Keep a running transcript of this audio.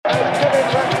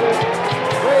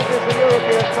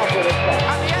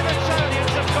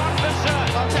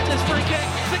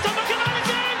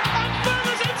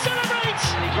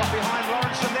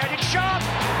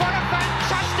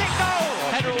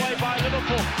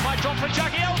Drop for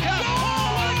Jagielka.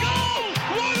 Oh, what a goal!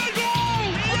 What a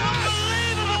goal!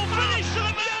 Unbelievable finish to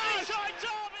the Merseyside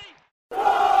derby!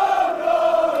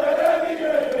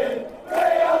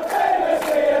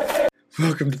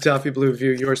 Welcome to Toffee Blue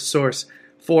View, your source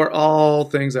for all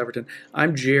things Everton.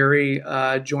 I'm Jerry.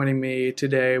 Joining me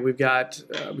today, we've got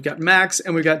Max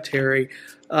and we've got Terry.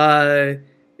 Max,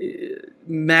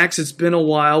 it's been a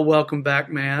while. Welcome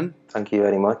back, man. Thank you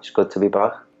very much. Good to be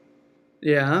back.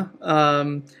 Yeah.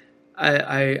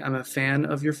 I'm a fan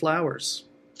of your flowers.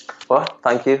 Well,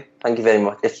 thank you. Thank you very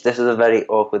much. This is a very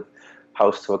awkward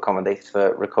house to accommodate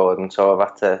for recording, so I've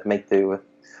had to make do with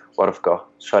what I've got.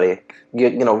 Sorry. You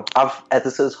know, have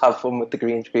editors, have fun with the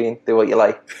green screen, do what you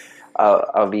like.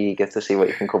 I'll be eager to see what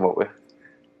you can come up with.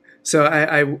 So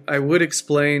I would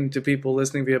explain to people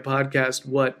listening via podcast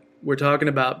what we're talking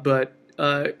about, but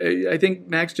I think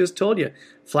Max just told you.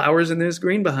 Flowers and there's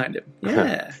green behind him.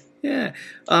 Yeah. Yeah.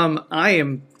 I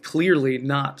am clearly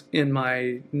not in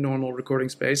my normal recording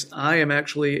space. I am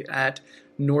actually at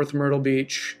North Myrtle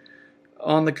Beach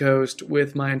on the coast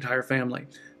with my entire family,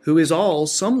 who is all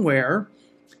somewhere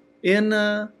in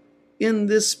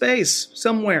this space,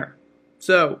 somewhere.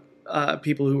 So,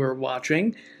 people who are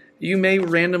watching, you may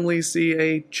randomly see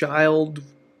a child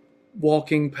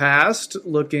walking past,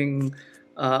 looking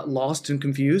lost and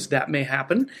confused. That may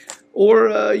happen.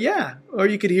 Or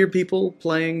you could hear people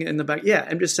playing in the back. Yeah,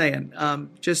 I'm just saying.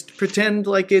 Just pretend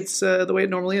like it's the way it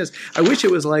normally is. I wish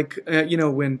it was like,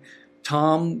 when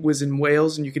Tom was in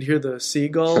Wales and you could hear the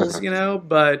seagulls,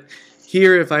 but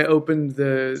here if I opened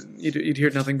you'd hear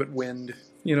nothing but wind.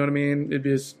 You know what I mean? It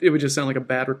would just sound like a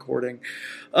bad recording.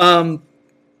 All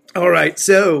right,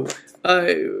 so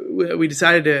we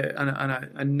decided on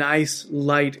a nice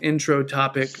light intro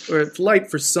topic, or it's light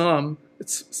for some.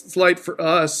 It's light for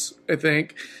us, I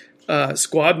think.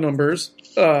 Squad numbers.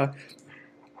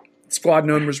 Squad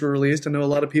numbers were released. I know a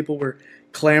lot of people were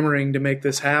clamoring to make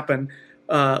this happen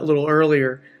a little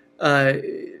earlier.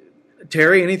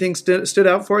 Terry, anything stood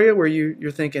out for you where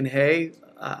you're thinking, hey,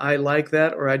 I like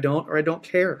that, or I don't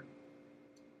care?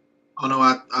 I know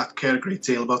I care a great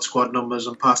deal about squad numbers.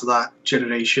 I'm part of that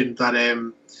generation that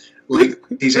like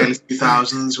these early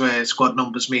 2000s where squad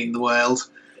numbers mean the world.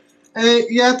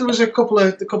 There was a couple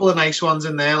of nice ones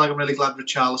in there. Like I'm really glad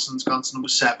Richarlison's gone to number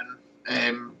 7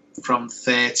 from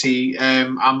 30.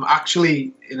 I'm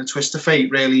actually in a twist of fate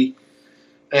really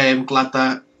glad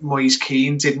that Moise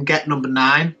Kean didn't get number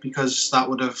 9, because that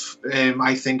would have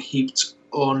I think heaped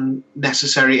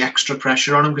unnecessary extra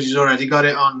pressure on him, because he's already got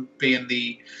it on being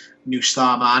the new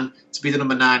star man. To be the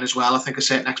number 9 as well, I think a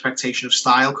certain expectation of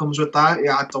style comes with that.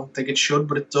 Yeah, I don't think it should,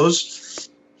 but it does.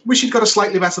 Wish he'd got a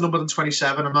slightly better number than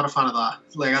 27. I'm not a fan of that.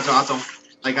 Like I don't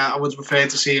like. I would prefer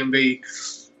to see him be,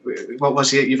 what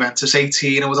was he at Juventus,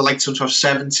 18? I would have liked him to have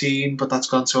 17, but that's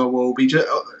gone to a Wobie.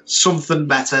 Something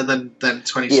better than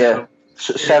 27. Yeah,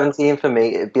 17 for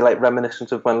me. It'd be like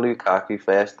reminiscent of when Lukaku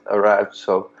first arrived.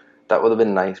 So that would have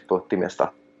been nice, but they missed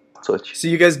that touch. So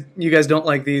you guys don't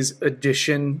like these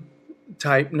addition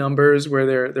type numbers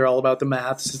where they're all about the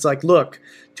maths. It's like, look,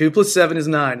 2 + 7 is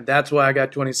 9. That's why I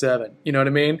got 27. You know what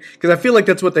I mean? Because I feel like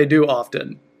that's what they do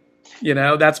often.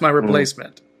 That's my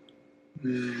replacement.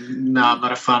 No, I'm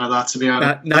not a fan of that, to be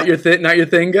honest. Not your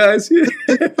thing, guys.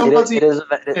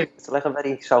 It's like a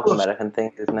very South American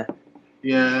thing, isn't it?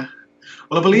 Yeah.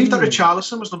 Well, I believe that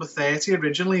Richarlison was number 30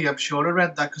 originally. I'm sure I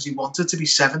read that because he wanted to be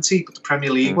 70, but the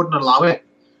Premier League wouldn't allow it.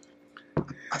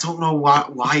 I don't know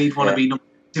why he'd want to be number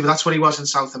 30, but that's what he was in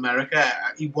South America.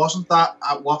 He wasn't that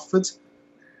at Watford,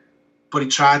 but he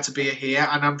tried to be it here,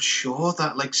 and I'm sure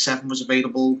that 7 was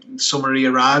available in the summer he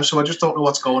arrived, so I just don't know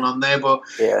what's going on there, but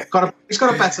he's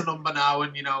got a better number now,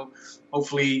 and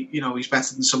hopefully he's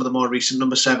better than some of the more recent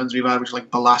number 7s we've had, which are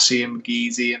like Balassi and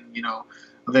McGeady, and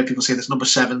I've heard people say this number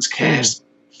 7's cursed.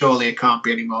 Surely it can't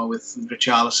be anymore with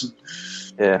Richarlison.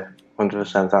 Yeah,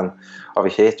 100%. And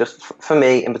obviously, it's just for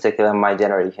me in particular, in my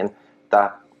generation,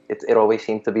 that it always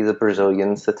seemed to be the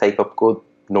Brazilians to take up good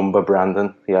number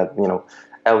branding. We had,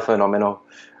 El Fenomeno,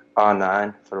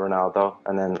 R9 for Ronaldo,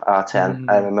 and then R10.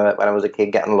 I remember when I was a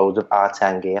kid getting loads of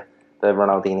R10 gear, the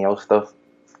Ronaldinho stuff,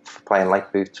 for playing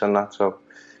like boots and that. So,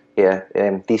 yeah,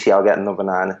 DCL getting number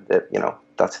 9,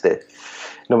 that's the...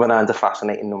 Number 9's a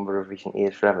fascinating number of recent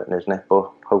years for Everton, isn't it?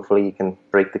 But hopefully you can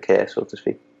break the curse, so to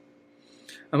speak.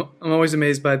 I'm always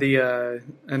amazed by the.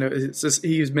 I know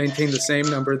he's maintained the same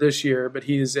number this year, but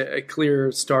he's a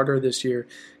clear starter this year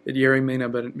at Yerry Mina,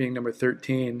 but being number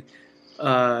 13.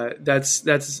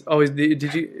 That's always.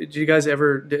 Did you guys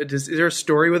ever? Is there a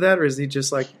story with that, or is he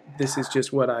just like, this is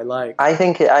just what I like? I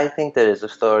think there is a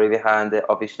story behind it.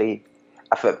 Obviously,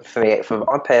 For me,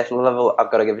 on a personal level,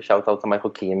 I've got to give a shout out to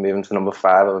Michael Keane moving to number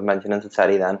 5. I was mentioning to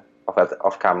Terry then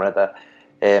off camera that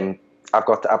I've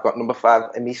got number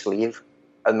 5 in my sleeve,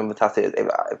 a number tattoo,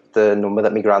 the number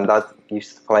that my granddad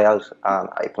used to play as, and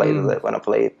I played with it when I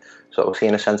played. So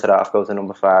seeing a centre half go to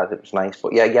number 5, it was nice.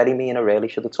 But yeah, Yerry Mina really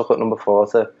should have took up number 4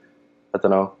 to, I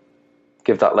don't know,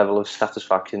 give that level of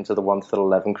satisfaction to the 1 to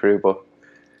 11 crew. But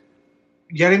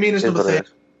Yerry Mina's number 3.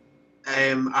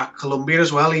 At Columbia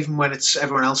as well, even when it's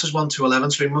everyone else's 1 to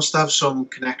 11, so he must have some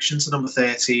connection to number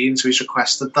 13, so he's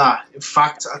requested that. In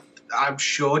fact, I'm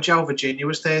sure Joe Virginia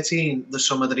was 13 the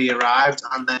summer that he arrived,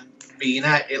 and then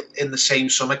Mina in the same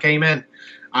summer came in,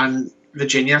 and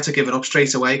Virginia had to give it up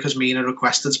straight away because Mina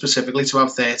requested specifically to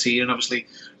have 13, and obviously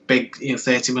big,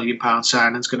 £30 million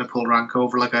signing's going to pull rank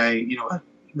over like a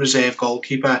reserve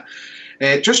goalkeeper.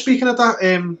 Just speaking of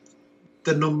that,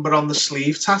 the number on the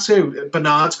sleeve tattoo,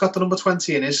 Bernard's got the number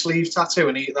 20 in his sleeve tattoo,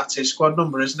 and that's his squad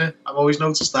number, isn't it? I've always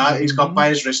noticed that. He's got by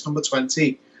his wrist number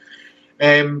 20.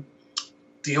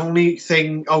 The other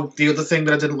thing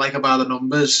that I didn't like about the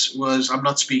numbers was I'm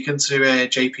not speaking to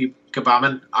JP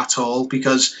Gabaman at all,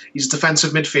 because he's a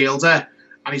defensive midfielder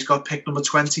and he's got pick number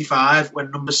 25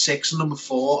 when number 6 and number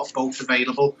 4 are both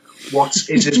available. What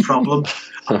is his problem?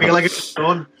 I feel like it's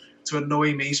done to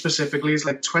annoy me specifically. It's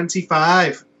like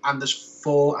 25 and there's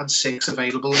 4 and 6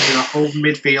 available, and you're a whole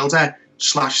midfielder /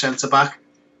 centre back.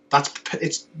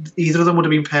 It's either of them would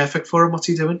have been perfect for him. What's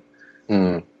he doing?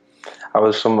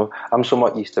 I'm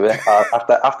somewhat used to it.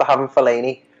 After having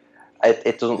Fellaini,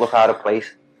 it doesn't look out of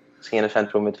place seeing a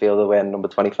central midfielder wearing number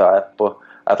 25. But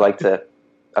I'd like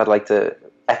to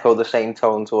echo the same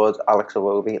tone towards Alex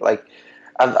Iwobi. Like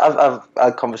I've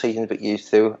had conversations with you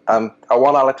too. I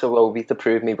want Alex Iwobi to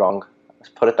prove me wrong. Let's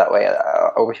put it that way.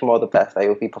 I wish him all the best. I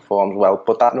hope he performs well.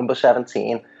 But that number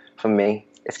 17 for me,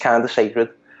 it's kind of sacred.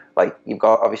 Like you've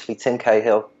got obviously Tim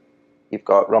Cahill. You've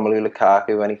got Romelu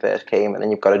Lukaku when he first came, and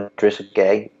then you've got Idrissa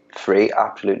Gueye, 3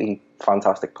 absolutely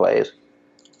fantastic players.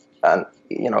 And,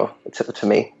 to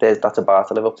me, that's a bar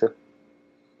to live up to.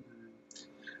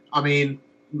 I mean,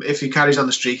 if he carries on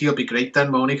the streak, he'll be great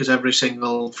then, Moni, because every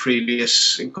single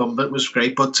previous incumbent was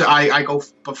great. But I go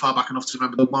far back enough to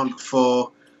remember the one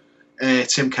before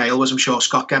Tim Cahill was, I'm sure,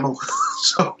 Scott Gemmell.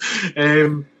 So,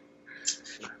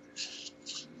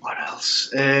 what else?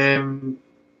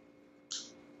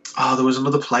 There was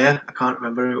another player. I can't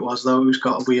remember who it was, though, who's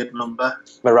got a weird number.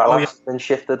 Morales been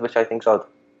shifted, which I think's odd.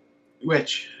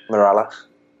 Which? Morales.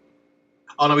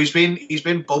 Oh, no, he's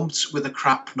been bumped with a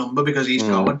crap number because he's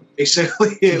going,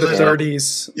 basically. The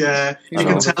 30s. Yeah. You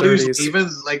can tell who's even,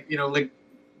 like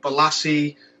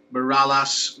Balassi,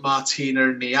 Morales,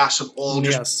 Martina, Nias have all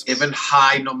just given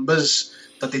high numbers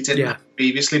that they didn't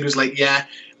previously. It was like,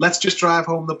 let's just drive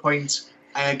home the point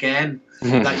again.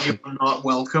 That you're not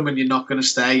welcome and you're not going to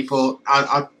stay. But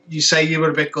you say you were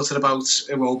a bit gutted about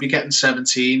Iwobi getting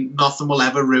 17. Nothing will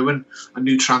ever ruin a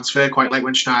new transfer, quite like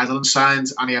when Schneiderlin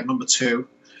signed and he had number 2.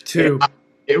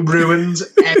 It ruined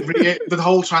the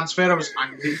whole transfer. I was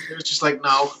angry. It was just like,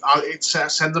 no,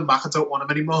 send him back. I don't want him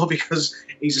anymore because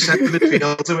he's a centre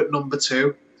midfielder at number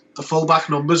 2. The full-back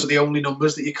numbers are the only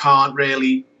numbers that you can't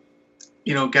really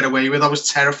get away with. I was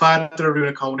terrified that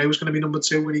Aruna Kone was going to be number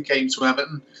 2 when he came to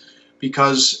Everton,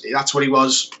 because that's what he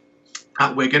was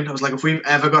at Wigan. I was like, if we've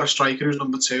ever got a striker who's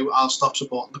number 2, I'll stop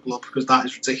supporting the club because that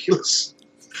is ridiculous.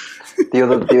 The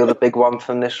other big one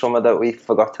from this summer that we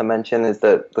forgot to mention is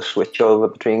the switch over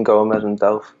between Gomez and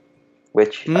Delph,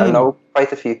 which I know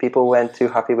quite a few people weren't too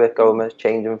happy with Gomez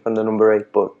changing from the number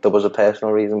 8, but there was a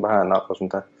personal reason behind that,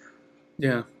 wasn't there?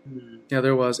 Yeah,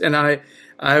 there was. And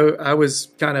I was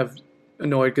kind of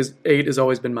annoyed because 8 has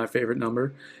always been my favorite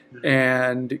number.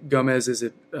 And Gomez is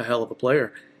a hell of a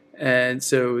player. And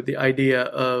so the idea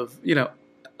of,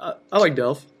 I like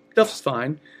Delph. Delph's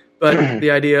fine. But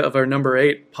the idea of our number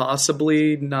 8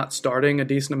 possibly not starting a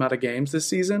decent amount of games this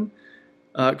season,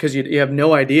 because you have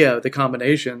no idea the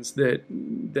combinations that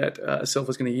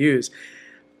Silva's going to use,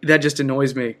 that just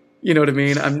annoys me. You know what I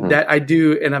mean? I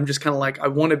do, and I'm just kind of like, I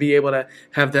want to be able to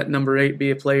have that number 8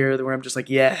 be a player where I'm just like,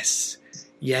 yes,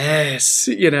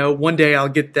 one day I'll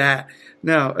get that.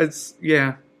 No, it's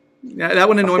that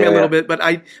would annoy me a little bit, but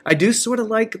I do sort of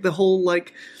like the whole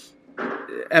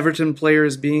Everton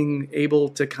players being able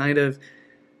to kind of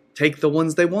take the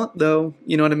ones they want, though.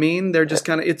 You know what I mean? They're just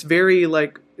kind of, it's very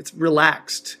it's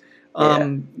relaxed,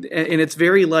 and it's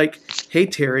very like, hey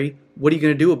Terry, what are you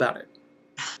going to do about it?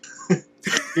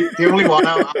 The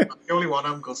only one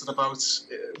I'm gutted about,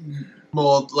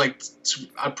 more like to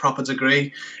a proper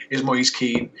degree, is Moise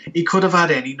Keane. He could have had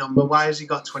any number. Why has he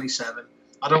got 27?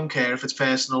 I don't care if it's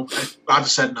personal. I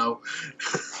just said no.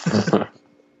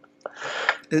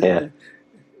 Yeah.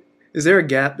 Is there a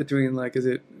gap between, like, is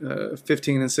it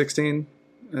 15 and 16?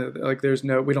 Like,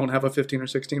 we don't have a 15 or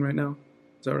 16 right now.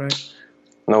 Is that right?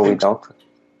 No, we don't.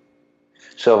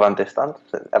 Sylvain Distant,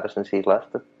 ever since he's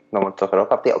left, no one took it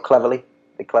up. Cleverly.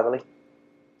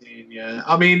 Yeah,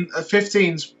 I mean,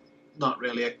 15's not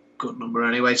really a good number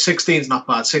anyway. 16's not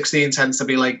bad. 16 tends to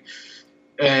be like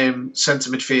centre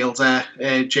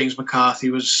midfielder. James McCarthy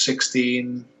was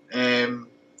 16.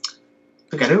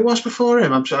 Forget who it was before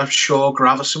him. I'm sure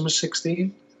Gravison was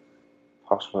 16.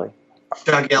 Possibly.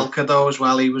 Jagielka, though, as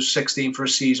well. He was 16 for a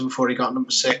season before he got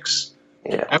number 6.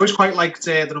 Yeah. I always quite liked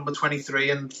the number 23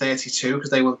 and 32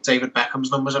 because they were David Beckham's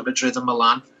numbers at Madrid and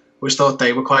Milan. Always thought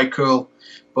they were quite cool,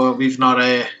 but we've not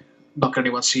got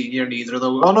anyone senior in either of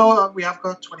those. Oh no, we have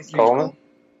got 23.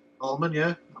 Coleman,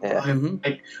 yeah.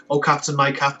 Captain,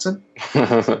 my captain.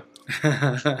 You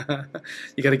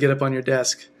got to get up on your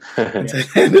desk. This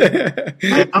is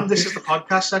the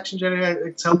podcast section,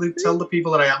 Jerry. Tell the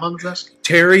people that I am on the desk.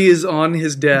 Terry is on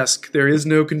his desk. There is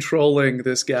no controlling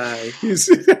this guy.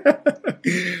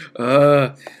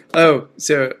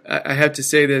 So I have to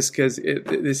say this because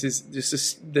this is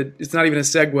just it's not even a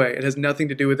segue. It has nothing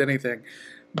to do with anything,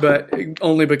 but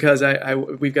only because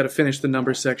we've got to finish the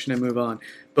numbers section and move on.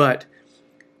 But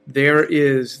there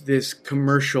is this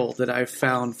commercial that I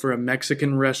found for a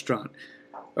Mexican restaurant,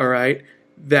 all right,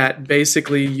 that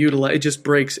basically it just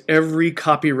breaks every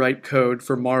copyright code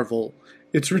for Marvel.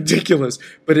 It's ridiculous,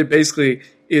 but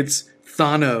it's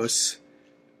Thanos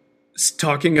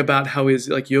talking about how he's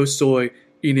like, yo soy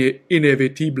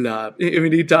inevitable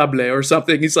or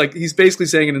something. He's basically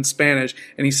saying it in Spanish,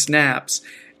 and he snaps,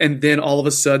 and then all of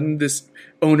a sudden this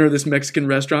owner of this Mexican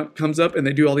restaurant comes up and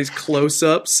they do all these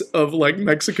close-ups of like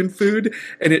Mexican food,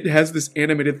 and it has this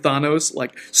animated Thanos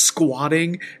like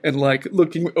squatting and like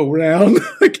looking around.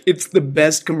 Like, it's the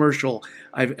best commercial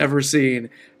I've ever seen,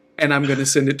 and I'm going to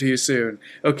send it to you soon.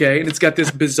 Okay? And it's got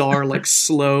this bizarre like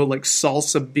slow like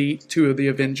salsa beat to the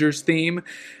Avengers theme,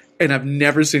 and I've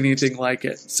never seen anything like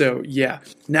it. So yeah,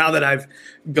 now that I've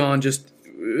gone just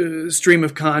stream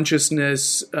of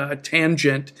consciousness,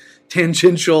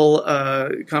 tangential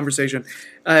conversation.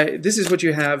 This is what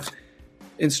you have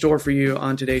in store for you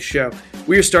on today's show.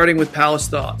 We are starting with Palace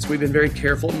Thoughts. We've been very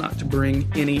careful not to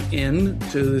bring any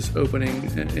into this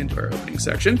into our opening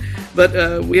section,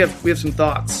 but we have some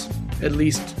thoughts, at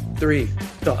least 3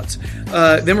 thoughts.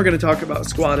 Then we're going to talk about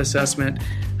squad assessment.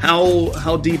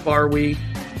 How deep are we?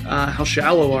 How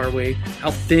shallow are we? How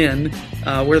thin?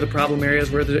 Where are the problem areas?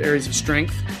 Where are the areas of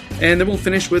strength? And then we'll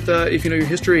finish with if you know your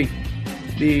history,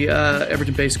 the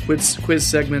Everton-based quiz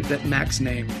segment that Max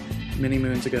named many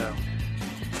moons ago.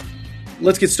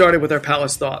 Let's get started with our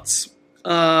Palace thoughts. For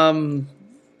a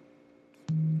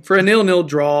 0-0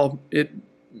 draw, it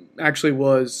actually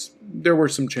was. There were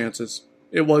some chances.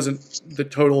 It wasn't the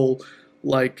total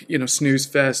snooze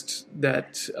fest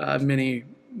that many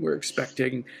were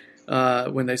expecting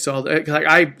when they saw it.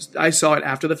 I saw it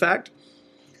after the fact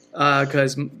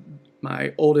because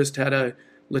my oldest had a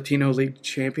Latino League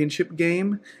championship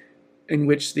game in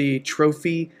which the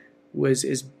trophy was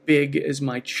as big as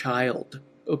my child.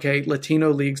 Okay,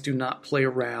 Latino leagues do not play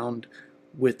around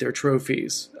with their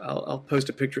trophies. I'll post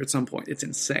a picture at some point. It's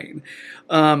insane.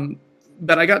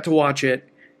 But I got to watch it,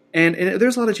 and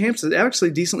there's a lot of chances. It's actually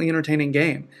a decently entertaining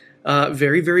game.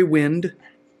 Very, very wind.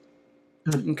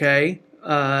 Okay,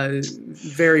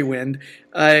 very wind.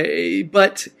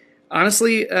 But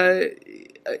honestly,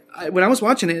 when I was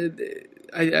watching it,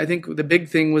 I think the big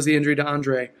thing was the injury to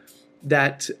Andre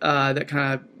that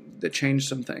changed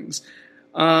some things.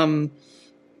 I'm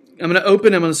going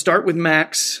to start with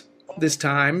Max this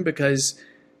time because,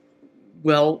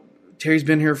 well, Terry's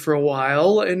been here for a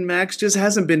while and Max just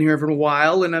hasn't been here for a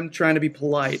while, and I'm trying to be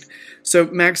polite. So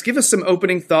Max, give us some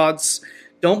opening thoughts.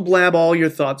 Don't blab all your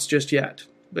thoughts just yet,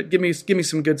 but give me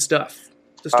some good stuff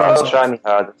to start us off. I'll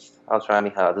try my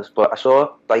hardest. But I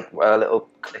saw like a little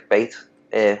clickbait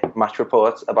match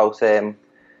report about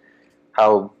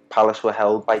how Palace were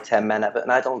held by 10 men Everton.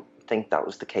 I don't think that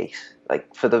was the case.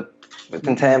 Like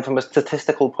from a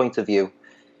statistical point of view,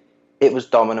 it was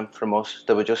dominant from us.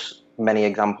 There were just many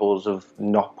examples of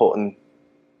not putting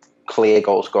clear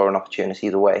goal scoring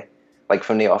opportunities away. Like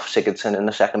from the off Sigurdsson in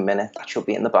the second minute, that should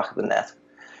be in the back of the net.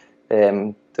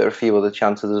 There are a few other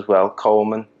chances as well.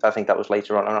 Coleman, I think that was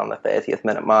later on around the 30th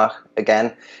minute mark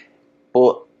again.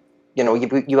 But you know,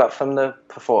 you have from the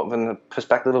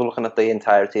perspective of looking at the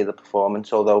entirety of the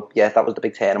performance. Although, yeah, that was the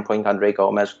big turning point. Andre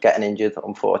Gomez getting injured,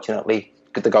 unfortunately,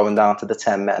 they're going down to the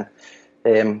 10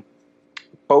 men.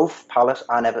 Both Palace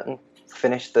and Everton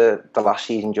finished the last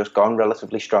season just gone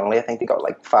relatively strongly. I think they got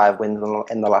like 5 wins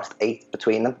in the last 8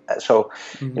 between them. So,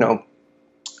 you know,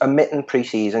 omitting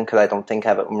pre-season, because I don't think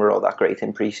Everton were all that great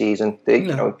in pre-season.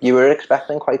 You know, you were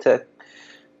expecting quite a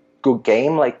good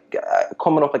game, like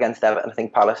coming up against Everton. I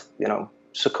think Palace, you know,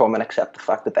 succumb and accept the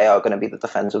fact that they are going to be the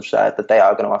defensive side, that they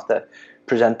are going to have to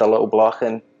present the low block,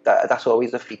 and that's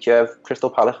always a feature of Crystal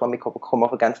Palace when we come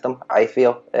up against them, I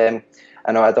feel.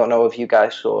 I don't know if you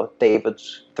guys saw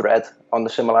David's thread on the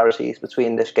similarities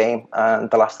between this game and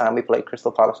the last time we played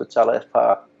Crystal Palace at Selhurst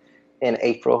Park in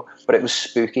April, but it was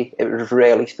spooky. It was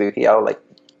really spooky how like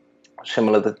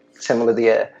similar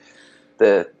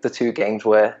the two games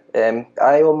were.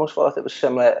 I almost thought it was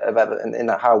similar of Everton in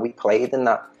how we played, in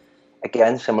that,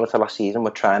 again, similar to last season, we're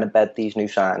trying to bed these new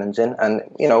signings in, and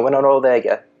you know, we're not all there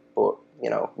yet, but you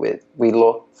know, we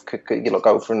look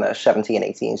out from the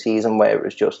 17-18 season where it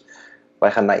was just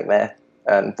like a nightmare,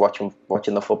 and watching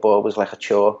the football was like a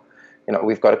chore. You know,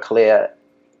 we've got a clear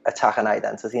attacking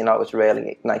identity, and that was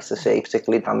really nice to see,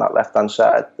 particularly down that left hand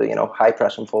side. You know, high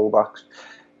pressing fullbacks,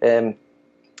 and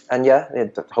yeah,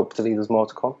 hopefully there's more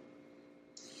to come.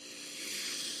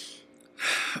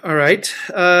 All right, it's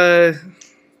a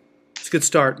good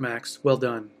start, Max. Well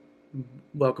done.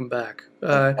 Welcome back.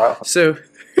 Wow. So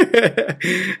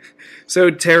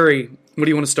Terry, what do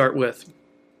you want to start with?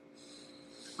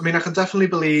 I mean, I can definitely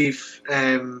believe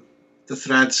the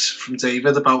threads from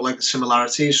David about like the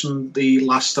similarities from the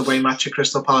last away match at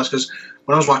Crystal Palace, because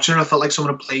when I was watching it, I felt like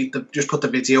someone had just put the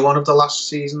video on of the last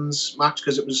season's match,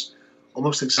 because it was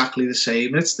almost exactly the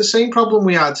same. And it's the same problem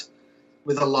we had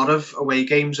with a lot of away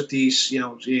games at these, you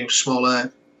know,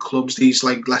 smaller clubs, these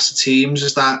like lesser teams,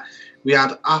 is that we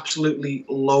had absolutely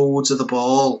loads of the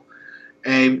ball.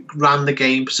 Ran the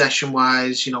game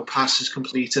possession-wise, you know, passes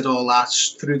completed, all that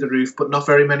through the roof, but not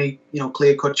very many, you know,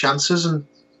 clear-cut chances, and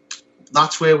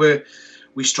that's where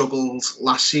we struggled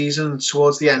last season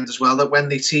towards the end as well. That when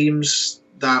the teams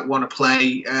that want to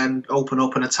play and open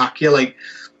up and attack you, like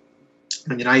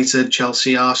Man United,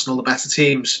 Chelsea, Arsenal, the better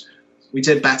teams, we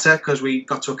did better because we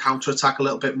got to a counter-attack a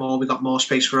little bit more. We got more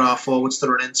space for our forwards to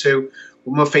run into.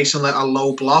 When we're facing like a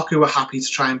low block who are happy to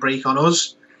try and break on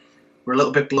us, we're a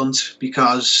little bit blunt,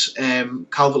 because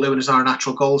Calvert-Lewin is our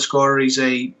natural goal scorer. He's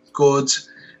a good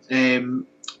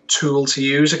tool to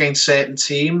use against certain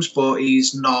teams, but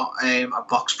he's not a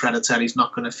box predator. He's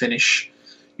not going to finish,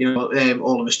 you know,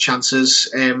 all of his chances.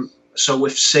 So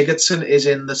if Sigurdsson is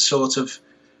in the sort of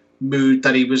mood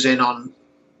that he was in on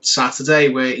Saturday,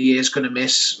 where he is going to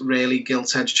miss really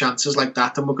gilt-edged chances like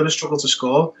that, then we're going to struggle to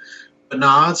score.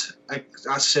 Bernard,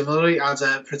 similarly, had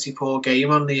a pretty poor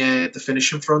game on the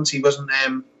finishing front. He wasn't.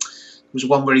 It was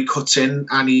one where he cuts in,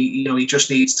 and he just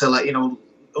needs to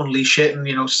unleash it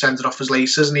and send it off his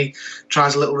laces. And he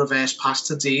tries a little reverse pass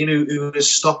to Dean, who has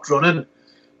stopped running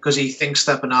because he thinks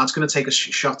that Bernard's going to take a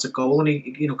shot at goal,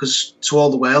 and because to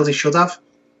all the world he should have.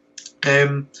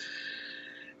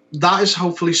 That is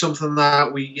hopefully something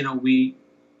that we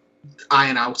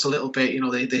iron out a little bit.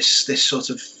 This sort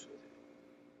of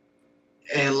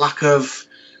lack of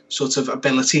sort of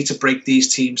ability to break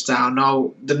these teams down.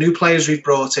 Now, the new players we've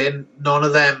brought in, none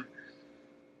of them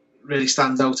really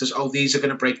stand out as, these are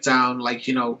going to break down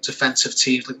defensive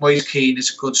teams. Like Moise Kean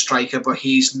is a good striker, but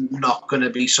he's not going to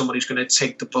be someone who's going to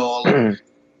take the ball and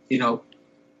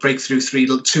break through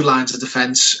two lines of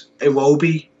defence.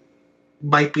 Iwobi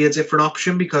might be a different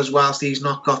option, because whilst he's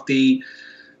not got the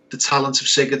talent of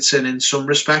Sigurdsson in some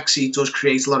respects, he does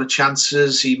create a lot of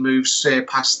chances. He moves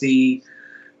past the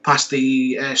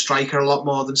striker a lot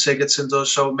more than Sigurdsson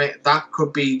does. So that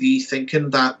could be the thinking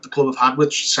that the club have had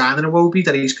with signing Iwobi,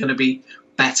 that he's going to be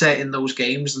better in those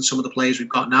games than some of the players we've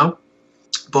got now.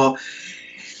 But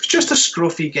it's just a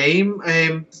scruffy game,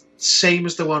 same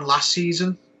as the one last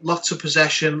season. Lots of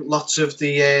possession, lots of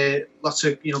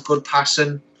good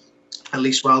passing. At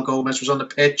least while Gomez was on the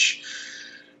pitch.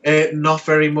 Not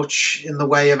very much in the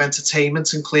way of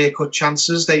entertainment and clear-cut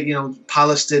chances.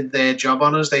 Palace did their job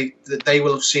on us. They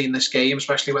will have seen this game,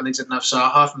 especially when they didn't have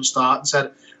Zaha from the start, and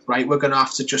said, right, we're going to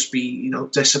have to just be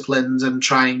disciplined and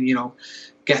try and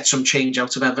get some change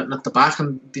out of Everton at the back.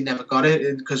 And they never got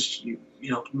it, because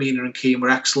Mina and Keane were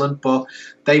excellent, but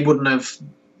they wouldn't have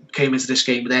came into this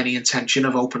game with any intention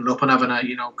of opening up and having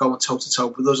going toe to toe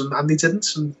with us, and they didn't.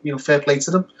 And fair play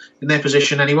to them. In their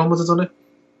position, anyone would have done it.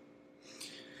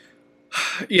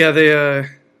 Yeah, the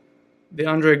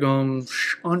Andre Gomes.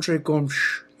 I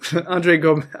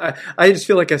just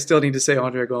feel like I still need to say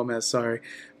Andre Gomez. Sorry,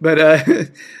 but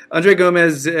Andre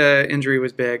Gomez injury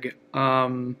was big.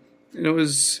 And it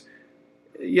was,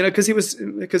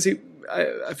 because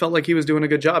I felt like he was doing a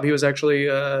good job. He was actually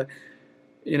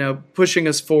pushing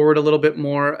us forward a little bit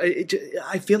more.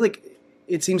 I feel like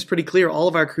it seems pretty clear. All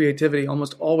of our creativity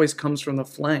almost always comes from the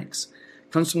flanks,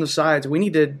 comes from the sides. We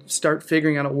need to start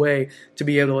figuring out a way to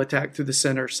be able to attack through the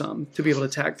center some, to be able to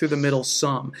attack through the middle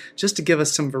some, just to give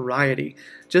us some variety,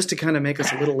 just to kind of make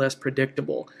us a little less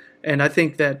predictable. And I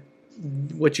think that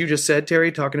what you just said,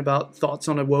 Terry, talking about thoughts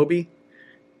on Iwobi,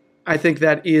 I think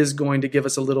that is going to give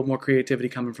us a little more creativity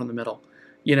coming from the middle.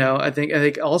 I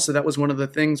think also that was one of the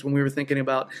things when we were thinking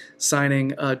about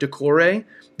signing Decore,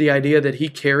 the idea that he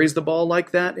carries the ball like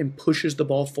that and pushes the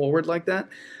ball forward like that.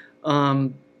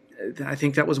 I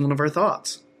think that was one of our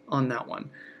thoughts on that one.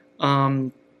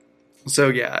 Man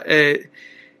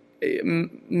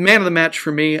of the match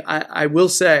for me, I will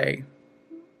say,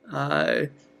 our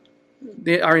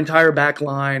entire back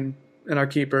line and our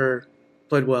keeper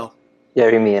played well.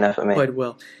 Yerry Mina for me. Played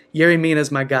well. Yerry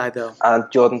Mina's my guy, though. And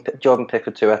Jordan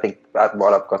Pickford too. I think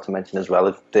what I've got to mention as well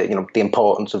is the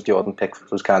importance of Jordan Pickford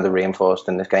was kind of reinforced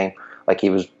in this game. Like, he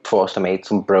was forced to make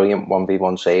some brilliant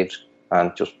 1v1 saves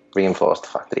and just reinforced the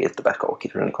fact that he is the best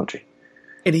goalkeeper in the country.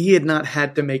 And he had not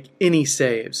had to make any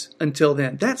saves until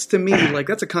then. That's, to me,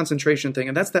 that's a concentration thing.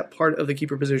 And that's that part of the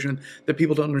keeper position that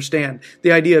people don't understand.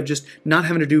 The idea of just not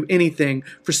having to do anything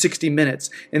for 60 minutes.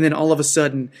 And then all of a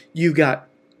sudden, you got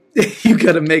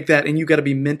to make that, and you got to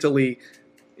be mentally,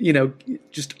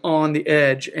 just on the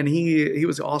edge. And he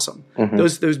was awesome.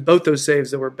 Mm-hmm. Both those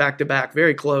saves that were back to back,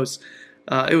 very close.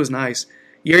 It was nice.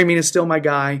 Yerry Mina's still my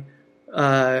guy.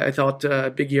 I thought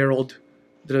Big Gerald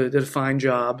did a fine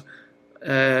job,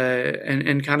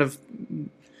 and kind of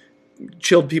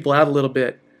chilled people out a little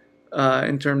bit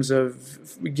in terms of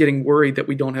getting worried that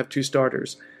we don't have two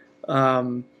starters.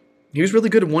 He was really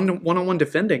good at one-on-one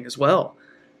defending as well.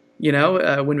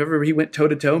 Whenever he went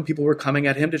toe-to-toe and people were coming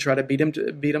at him to try to beat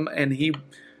him, and he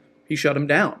shut him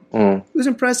down. It was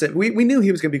impressive. We knew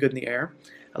he was going to be good in the air.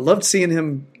 I loved seeing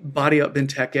him body up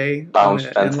Benteke. Bounce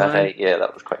Benteke, yeah,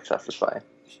 that was quite satisfying.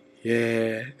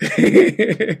 Yeah.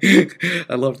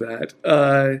 I love that.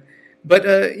 But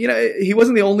he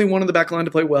wasn't the only one in the back line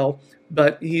to play well,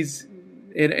 but he's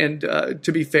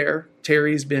to be fair,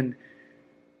 Terry's been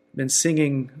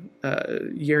singing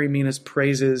Yerry Mina's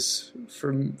praises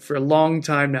for a long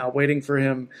time now, waiting for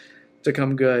him to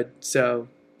come good. So,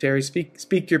 Terry,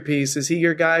 speak your piece. Is he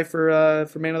your guy for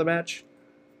man of the match?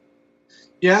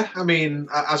 Yeah, I mean,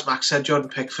 as Max said, Jordan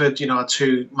Pickford, had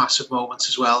two massive moments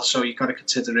as well, so you got to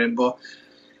consider him. But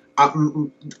I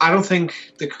don't think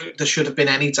there should have been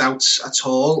any doubts at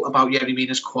all about Yerry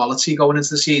Mina's quality going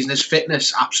into the season. His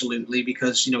fitness, absolutely,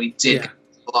 because he did a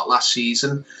lot last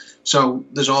season. So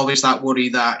there's always that worry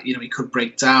that he could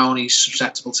break down. He's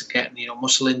susceptible to getting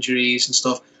muscle injuries and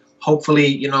stuff.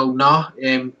 Hopefully, not.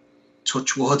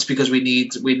 Touch wood, because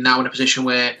we're now in a position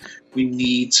where we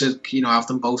need to have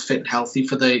them both fit and healthy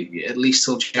for at least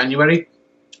till January.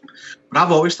 But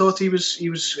I've always thought he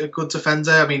was a good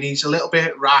defender. I mean, he's a little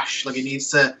bit rash. Like, he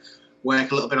needs to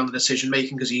work a little bit on the decision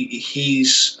making, because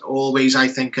he's always, I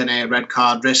think, a red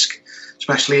card risk,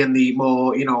 especially in the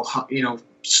more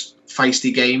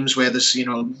feisty games where there's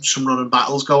some running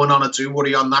battles going on. I do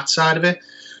worry on that side of it.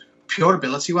 Pure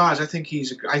ability wise, I think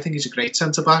he's a great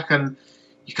centre back, and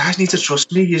you guys need to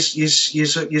trust me.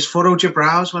 You furrowed your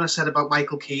brows when I said about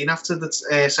Michael Keane after the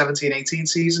 17-18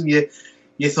 season. You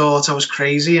thought I was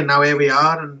crazy, and now here we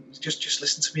are. And just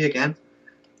listen to me again.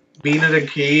 Mina and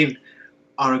Keane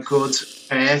are a good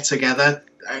pair together.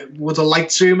 I would have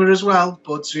liked Zuma as well,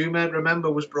 but Zuma,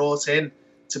 remember, was brought in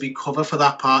to be cover for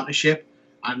that partnership.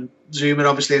 And Zuma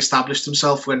obviously established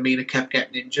himself when Mina kept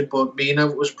getting injured, but Mina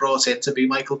was brought in to be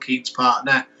Michael Keane's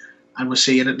partner, and we're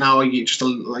seeing it now just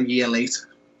a year late.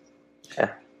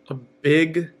 Yeah. A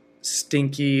big,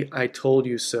 stinky "I told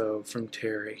you so" from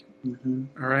Terry. Mm-hmm.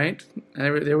 All right,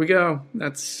 there we go.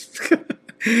 That's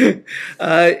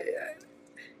I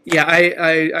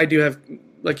do have,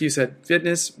 like you said,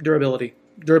 fitness,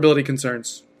 durability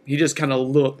concerns. He just kind of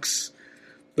looks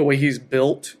the way he's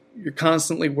built. You're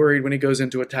constantly worried when he goes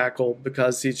into a tackle,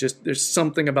 because there's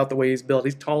something about the way he's built.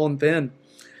 He's tall and thin,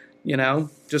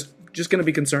 just going to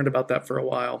be concerned about that for a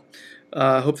while.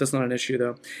 Hope that's not an issue,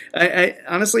 though. I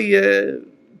honestly,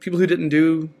 people who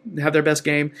didn't have their best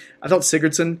game, I thought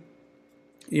Sigurdsson,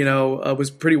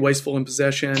 was pretty wasteful in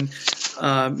possession,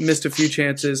 missed a few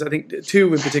chances. I think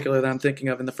two in particular that I'm thinking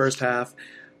of in the first half.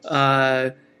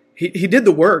 He did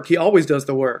the work. He always does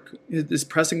the work. His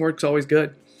pressing work's always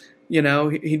good. You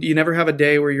never have a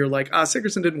day where you're like,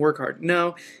 Sigurdsson didn't work hard.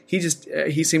 No, he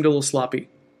seemed a little sloppy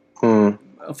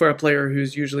for a player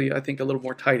who's usually, I think, a little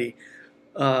more tidy.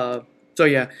 So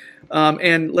yeah,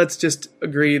 and let's just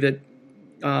agree that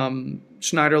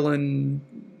Schneiderlin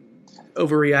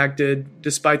overreacted,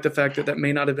 despite the fact that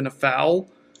may not have been a foul.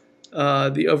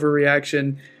 The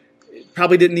overreaction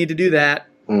probably didn't need to do that.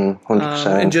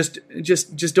 100%. And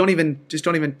just don't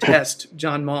even test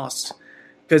John Moss,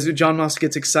 because John Moss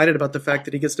gets excited about the fact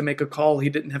that he gets to make a call he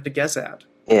didn't have to guess at.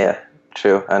 Yeah,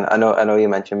 true. And I know you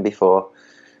mentioned before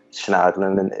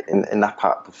Schneiderlin in that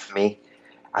part, but for me,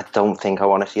 I don't think I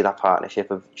want to see that partnership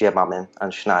of Jim Amin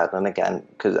and Schneiderlin again,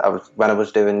 because when I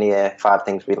was doing the 5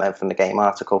 things we learned from the game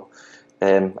article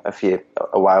a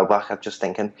while back, I was just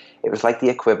thinking it was like the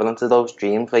equivalent of those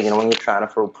dreams where, when you're trying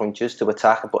to throw punches to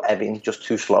attack, but everything's just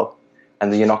too slow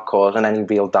and you're not causing any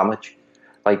real damage.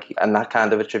 And that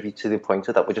kind of attribute to the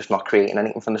pointer that we're just not creating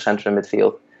anything from the centre of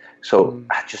midfield. So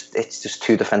it's just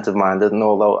too defensive minded. And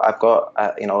although I've got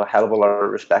a hell of a lot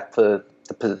of respect for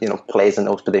the players in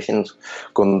those positions,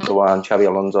 Gundogan, Xabi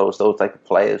Alonso, those type of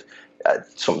players,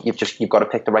 you've got to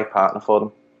pick the right partner for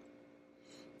them.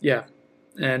 Yeah,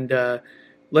 and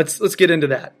let's get into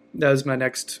that. That was my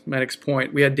next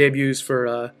point. We had debuts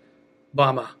for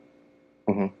Bama,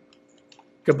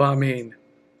 Gbamin.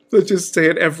 Let's just say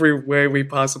it every way we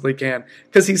possibly can,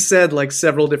 because he said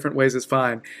several different ways is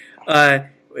fine.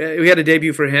 We had a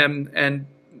debut for him, and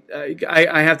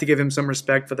I have to give him some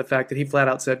respect for the fact that he flat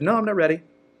out said, "No, I'm not ready."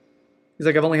 He's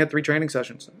like, "I've only had 3 training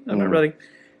sessions. I'm not ready,"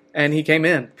 and he came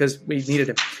in because we needed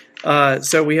him.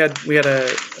 So we had a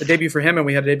debut for him, and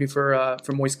we had a debut for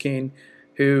Moise Kean,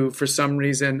 who for some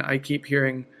reason I keep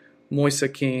hearing Moise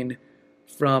Kean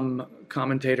from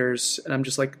commentators, and I'm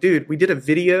just like, dude, we did a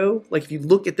video. If you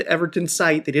look at the Everton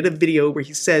site, they did a video where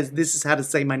he says, "This is how to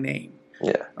say my name."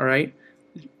 Yeah. All right.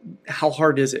 How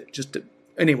hard is it?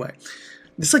 Anyway,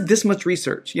 it's like this much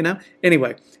research,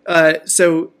 Anyway,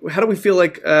 so how do we feel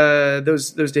like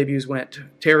those debuts went,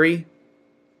 Terry?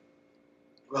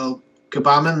 Well,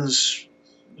 Gbamin's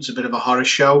was a bit of a horror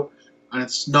show, and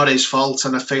it's not his fault,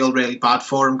 and I feel really bad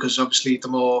for him, because obviously the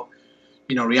more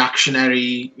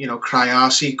reactionary, cry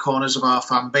arsey corners of our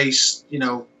fan base,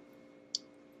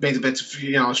 made a bit of,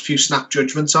 a few snap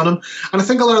judgments on him. And I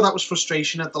think a lot of that was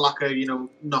frustration at the lack of,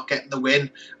 not getting the win,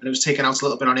 and it was taken out a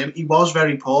little bit on him. He was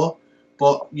very poor,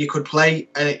 but you could play,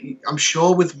 I'm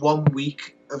sure with 1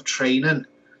 week of training,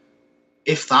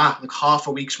 if that, half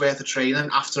a week's worth of training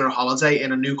after a holiday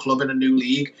in a new club, in a new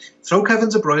league, throw Kevin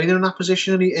De Bruyne in that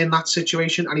position, in that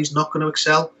situation, and he's not going to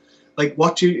excel. It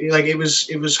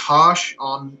was harsh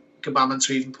on Gbamin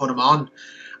to even put him on.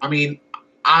 I mean,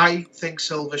 I think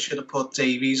Silva should have put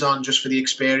Davies on just for the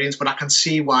experience, but I can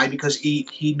see why, because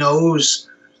he knows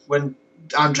when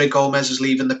Andre Gomez is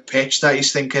leaving the pitch that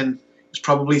he's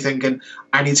probably thinking,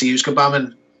 I need to use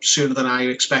Gbamin sooner than I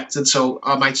expected, so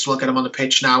I might as well get him on the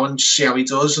pitch now and see how he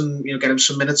does, and get him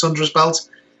some minutes under his belt.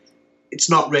 It's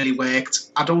not really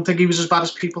worked. I don't think he was as bad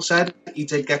as people said. He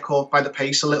did get caught by the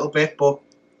pace a little bit, but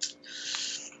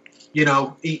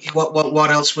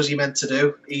what else was he meant to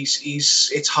do?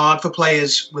 It's hard for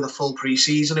players with a full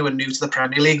pre-season who are new to the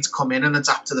Premier League to come in and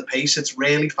adapt to the pace. It's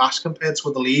really fast compared to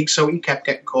other leagues, so he kept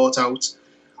getting caught out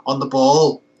on the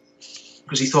ball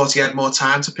because he thought he had more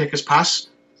time to pick his pass.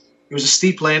 It was a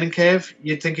steep learning curve.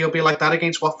 You'd think he'll be like that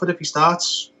against Watford if he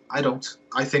starts. I don't.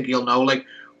 I think he'll know,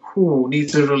 need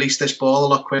to release this ball a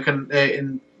lot quicker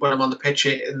when I'm on the pitch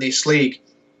in this league.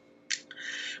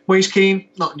 Moise Kean,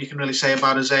 nothing you can really say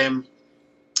about his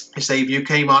debut.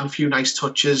 Came on, a few nice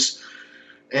touches.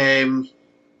 That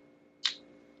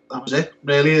was it,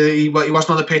 really. He wasn't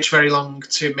on the pitch very long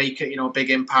to make it, a big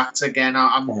impact. Again,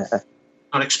 I'm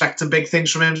not expecting big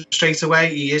things from him straight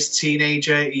away. He is a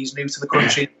teenager. He's new to the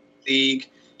country league.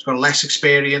 He's got less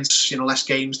experience, less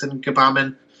games than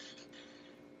Gbamin.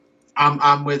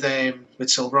 I'm with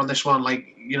Silver on this one.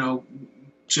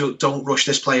 Don't rush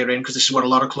this player in, because this is what a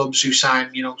lot of clubs who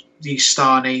sign, these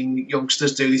star name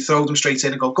youngsters do. They throw them straight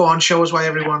in and go on, show us why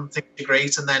everyone thinks you're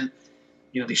great, and then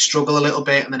they struggle a little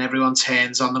bit, and then everyone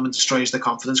turns on them and destroys their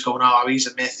confidence, going, "Oh, he's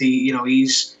a myth.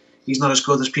 He's not as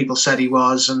good as people said he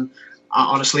was." And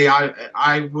honestly,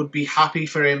 I would be happy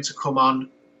for him to come on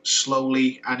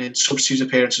slowly and in substitute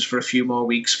appearances for a few more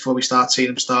weeks before we start seeing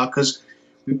him start, because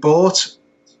we bought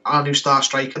our new star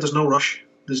striker. There's no rush.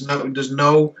 There's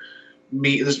no.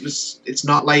 It's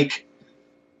not like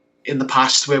in the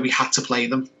past where we had to play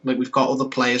them. We've got other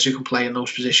players who can play in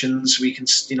those positions. We can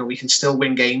still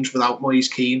win games without Moise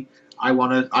Kean. I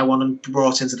want him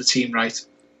brought into the team right.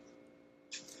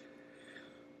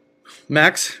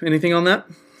 Max, anything on that?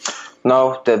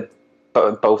 No,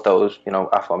 both those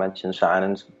aforementioned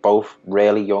signings, both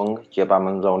really young.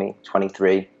 Gbamin's only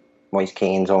 23, Moise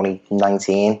Kean's only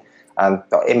 19, and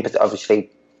obviously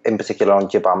in particular on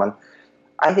Gbamin,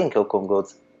 I think he'll come good.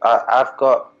 I've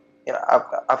got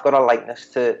I've got a likeness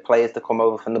to players that come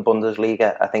over from the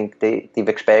Bundesliga. I think they've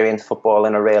experienced football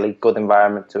in a really good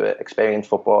environment to experience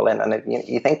football in. And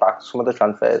you think back to some of the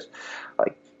transfers,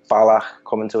 like Ballack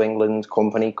coming to England,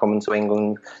 Kompany coming to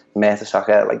England,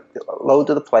 Mertesacker, like loads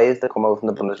of the players that come over from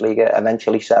the Bundesliga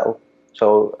eventually settle.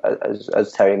 So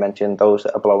as Terry mentioned, those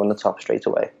that are blowing the top straight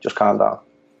away, just calm down.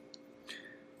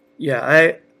 Yeah,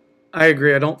 I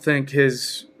agree. I don't think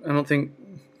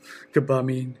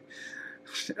Gbamin.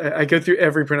 I go through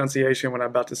every pronunciation when I'm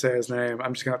about to say his name.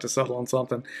 I'm just gonna have to settle on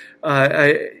something.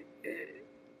 I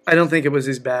don't think it was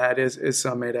as bad as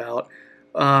some made out.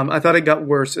 I thought it got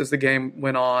worse as the game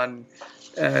went on,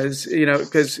 as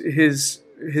because his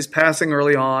passing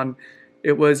early on,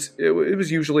 it was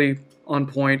usually on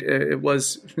point. It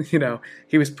was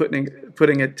he was putting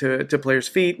it to players'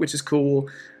 feet, which is cool.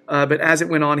 But as it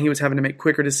went on, he was having to make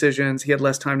quicker decisions. He had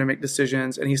less time to make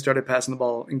decisions, and he started passing the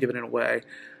ball and giving it away.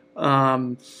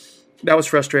 That was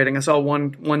frustrating. I saw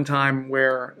one time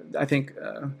where I think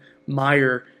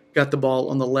Meyer got the ball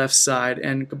on the left side,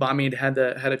 and Gbamin had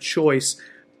a choice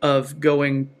of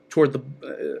going toward the.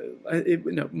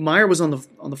 Meyer was on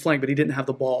the flank, but he didn't have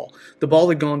the ball. The ball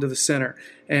had gone to the center,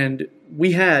 and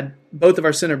we had both of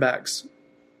our center backs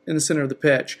in the center of the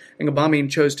pitch, and Gbamin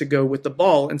chose to go with the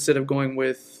ball instead of going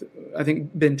with, I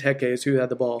think, Benteke is who had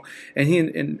the ball,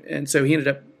 and so he ended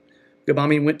up.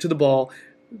 Gbamin went to the ball.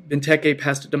 Benteke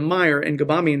passed it to Meyer, and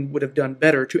Gbamin would have done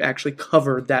better to actually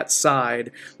cover that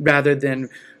side rather than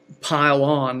pile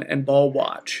on and ball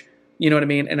watch. You know what I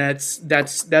mean? And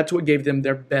that's what gave them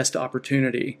their best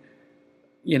opportunity.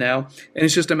 And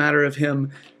it's just a matter of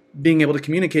him being able to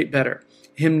communicate better,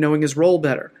 him knowing his role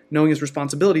better, knowing his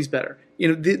responsibilities better.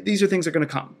 These are things that are going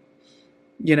to come.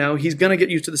 He's going to get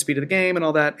used to the speed of the game and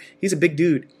all that. He's a big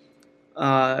dude.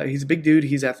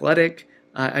 He's athletic.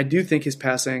 I do think his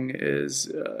passing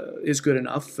is good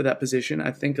enough for that position.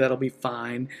 I think that'll be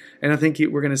fine. And I think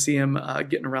we're going to see him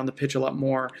getting around the pitch a lot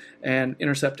more and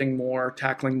intercepting more,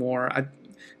 tackling more.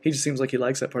 He just seems like he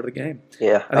likes that part of the game.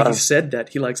 Yeah, I think he said that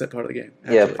he likes that part of the game.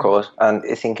 Actually. Yeah, of course. And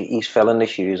I think he's filling the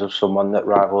shoes of someone that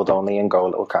rivaled only in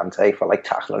goal or Kante for like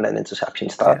tackling and interception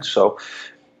stats. Yeah. So,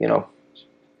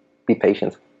 be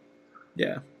patient.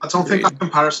 Yeah. I don't think that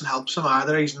comparison helps him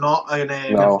either. He's not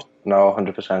No,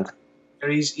 100%.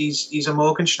 He's a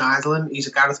Morgan Schneiderlin, he's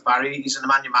a Gareth Barry, he's an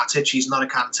Nemanja Matic, he's not a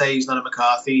Kante, he's not a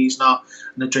McCarthy, he's not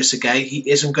an Idrissa Gueye. He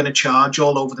isn't going to charge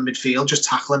all over the midfield, just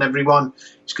tackling everyone.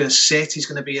 He's going to sit, he's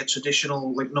going to be a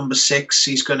traditional number 6,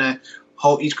 he's going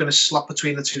to slot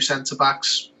between the two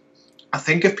centre-backs. I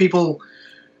think if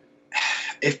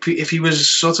he was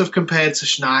sort of compared to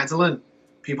Schneiderlin,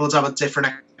 people would have a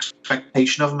different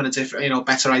expectation of him and a different,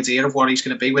 better idea of what he's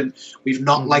going to be. When we've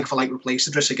not like for like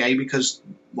replaced Idrissa Gueye, because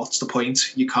what's the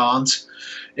point? You can't.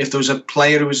 If there was a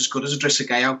player who was as good as Idrissa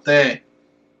Gueye out there,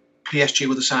 PSG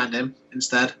would have signed him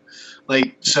instead.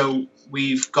 So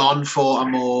we've gone for a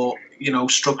more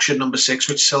structured number 6,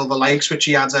 which Silva likes, which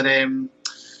he had at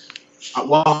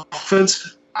Watford,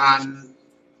 and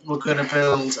we're going to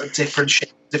build a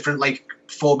different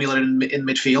formula in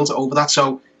midfield over that.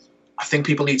 So I think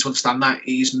people need to understand that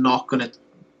he's not going to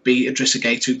be Idrissa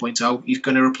Gueye 2.0. He's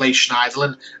going to replace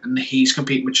Schneiderlin, and he's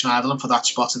competing with Schneiderlin for that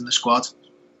spot in the squad.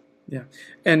 Yeah,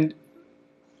 and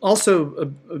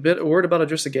also a word about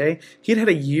Idrissa Gueye. He'd had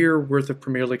a year worth of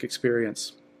Premier League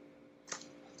experience.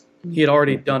 He had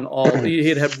already done he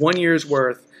had 1 year's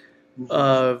worth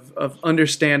of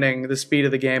understanding the speed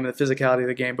of the game and the physicality of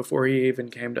the game before he even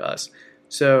came to us.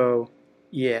 So,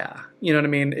 yeah, you know what I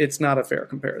mean? It's not a fair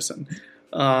comparison.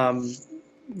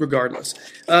 Regardless.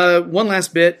 One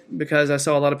last bit, because I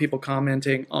saw a lot of people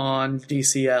commenting on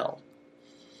DCL.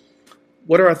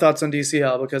 What are our thoughts on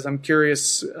DCL? Because I'm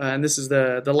curious, and this is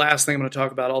the last thing I'm going to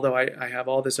talk about, although I have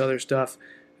all this other stuff.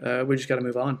 We just got to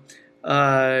move on.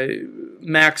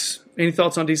 Max, any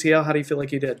thoughts on DCL? How do you feel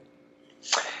like he did?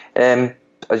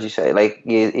 As you say,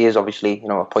 he is obviously,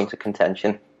 a point of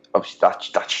contention. Obviously,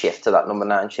 that shift to that number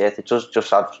 9 shirt, it does just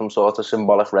have some sort of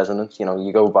symbolic resonance.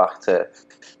 You go back to,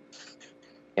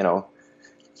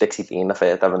 Dixie Dean, the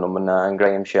first ever number 9,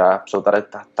 Graham Sharp. So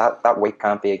that weight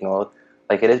can't be ignored.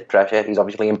 It is pressure. He's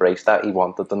obviously embraced that. He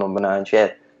wanted the number 9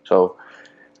 shirt. So,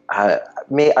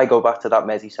 I go back to that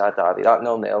Merseyside derby, that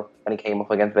 0-0, when he came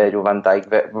up against Virgil van Dijk.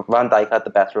 Van Dijk had the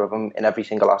better of him in every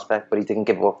single aspect, but he didn't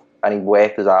give up, and he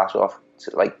worked his ass off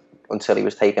until he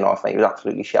was taken off, and he was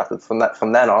absolutely shattered. From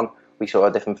then on, we saw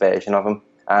a different version of him,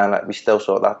 and we still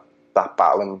saw that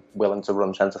battle and willing to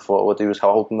run centre forward. He was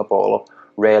holding the ball up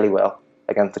really well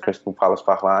against the Crystal Palace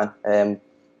back line.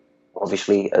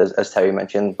 Obviously, as Terry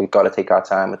mentioned, we've got to take our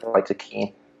time with the likes of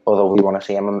Keane, although we want to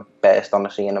see him burst on the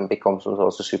scene and become some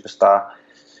sort of superstar.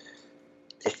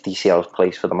 DCL's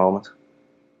place for the moment.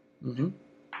 Mm-hmm.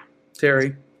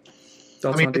 Terry,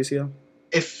 thoughts on DCL?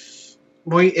 If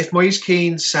Moise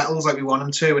Kean settles like we want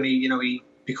him to, and he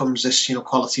becomes this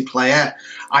quality player,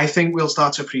 I think we'll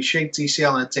start to appreciate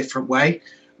DCL in a different way.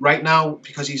 Right now,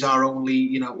 because he's our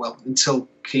only, until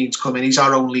Keane's come in, he's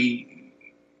our only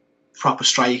proper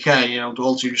striker.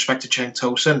 All due respect to Cenk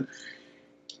Tosun,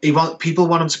 people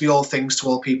want him to be all things to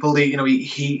all people.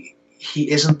 He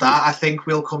isn't that. I think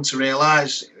we'll come to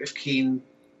realise if Keane,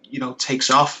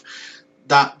 takes off,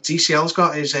 that DCL's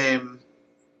got his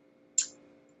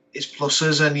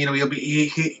pluses, and he'll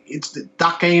be. It's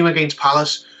that game against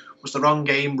Palace was the wrong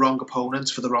game, wrong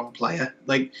opponents for the wrong player.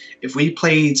 Like, if we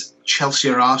played Chelsea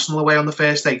or Arsenal away on the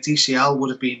first day, DCL would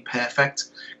have been perfect,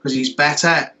 because he's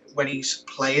better when he's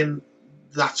playing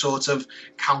that sort of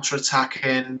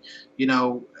counter-attacking,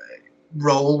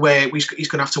 role where he's going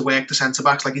to have to work the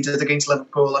centre-backs like he did against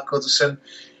Liverpool at Goodison.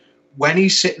 When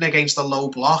he's sitting against a low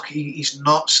block, he's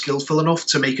not skillful enough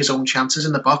to make his own chances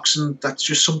in the box, and that's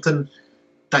just something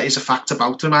that is a fact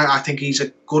about him. I think he's a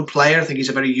good player. I think he's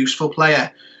a very useful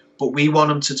player. But we want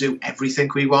him to do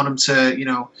everything. We want him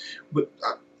to,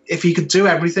 if he could do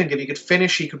everything, if he could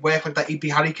finish, he could work like that, he'd be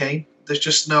Harry Kane. There's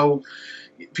just no...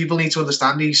 People need to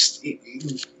understand just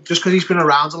because he's been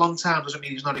around a long time doesn't mean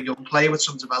he's not a young player with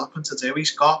some development to do. He's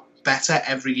got better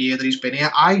every year that he's been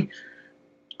here. I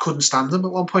couldn't stand him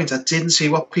at one point. I didn't see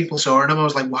what people saw in him. I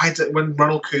was like, when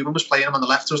Ronald Koeman was playing him on the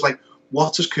left, I was like,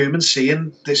 what does Koeman see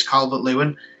in this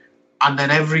Calvert-Lewin? And then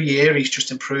every year he's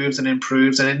just improved and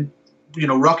improved, and in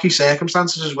rocky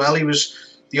circumstances as well. He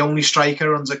was the only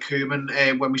striker under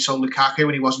Koeman when we sold Lukaku,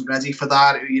 and he wasn't ready for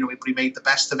that. But he made the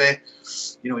best of it.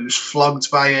 He was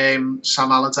flogged by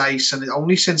Sam Allardyce, and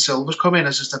only since Silva's come in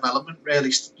has his development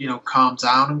really calmed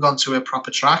down and gone to a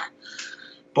proper track.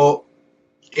 But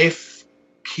if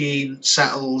Keane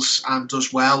settles and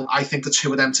does well, I think the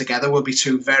two of them together will be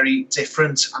two very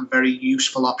different and very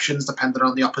useful options depending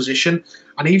on the opposition.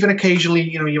 And even occasionally,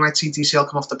 you might see DCL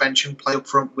come off the bench and play up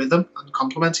front with them and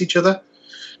complement each other.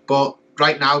 But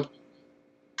right now,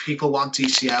 people want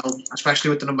DCL, especially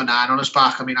with the number 9 on his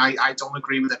back. I mean, I don't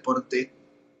agree with it, but the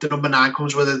number 9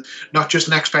 comes with not just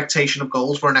an expectation of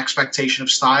goals, but an expectation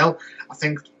of style. I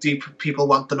think people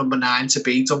want the number 9 to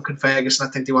be Duncan Ferguson.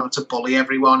 I think they want him to bully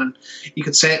everyone, and he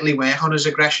could certainly work on his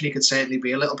aggression. He could certainly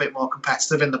be a little bit more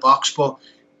competitive in the box, but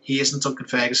he isn't Duncan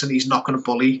Ferguson. He's not going to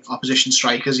bully opposition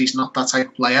strikers. He's not that type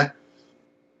of player.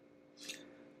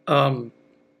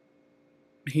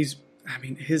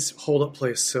 His hold-up play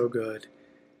is so good.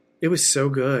 It was so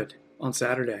good on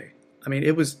Saturday. I mean,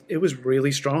 it was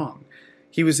really strong.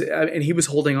 He was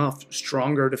holding off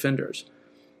stronger defenders.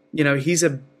 He's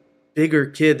a bigger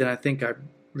kid than I think I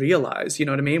realized. You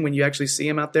know what I mean? When you actually see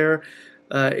him out there,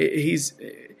 he's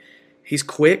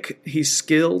quick. He's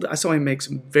skilled. I saw him make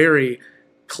some very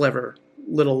clever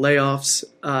little layoffs.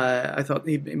 I thought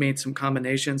he made some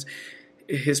combinations.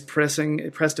 His press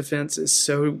defense is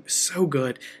so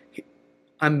good.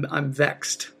 I'm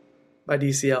vexed by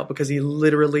DCL because he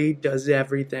literally does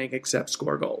everything except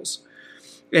score goals.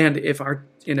 And if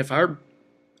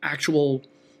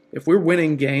we're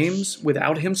winning games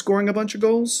without him scoring a bunch of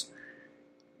goals,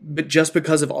 but just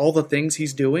because of all the things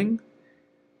he's doing,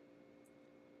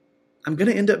 I'm going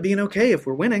to end up being okay if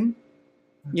we're winning.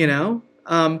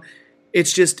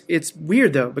 It's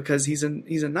weird though, because he's a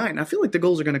 9. I feel like the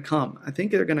goals are going to come. I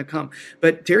think they're going to come.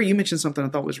 But Terry, you mentioned something I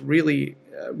thought was really,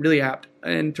 really apt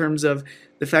in terms of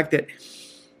the fact that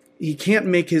he can't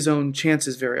make his own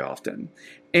chances very often.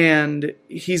 And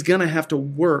he's going to have to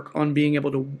work on being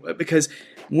able to, because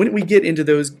when we get into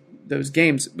those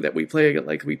games that we play,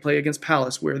 like we play against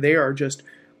Palace, where they are just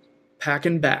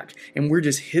packing back and we're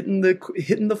just hitting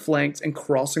the flanks and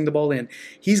crossing the ball in,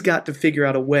 he's got to figure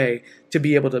out a way to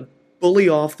be able to bully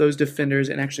off those defenders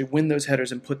and actually win those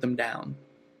headers and put them down.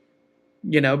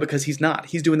 Because he's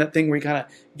doing that thing where he kind of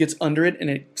gets under it and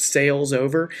it sails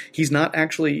over. He's not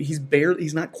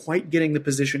quite getting the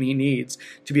position he needs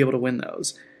to be able to win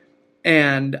those.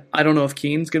 And I don't know if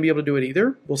Keane's going to be able to do it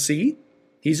either. We'll see.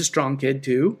 He's a strong kid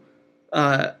too.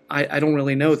 I don't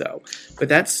really know though. But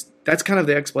that's kind of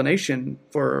the explanation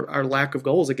for our lack of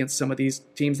goals against some of these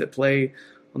teams that play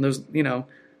on those,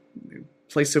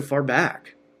 play so far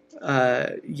back.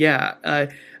 I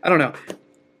don't know.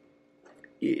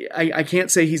 I can't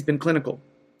say he's been clinical.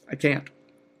 I can't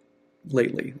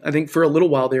lately. I think for a little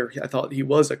while there, I thought he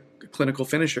was a clinical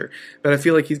finisher, but I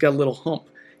feel like he's got a little hump.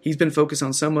 He's been focused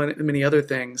on so many other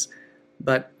things,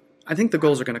 but I think the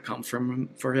goals are going to come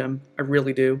for him. I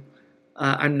really do.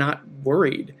 I'm not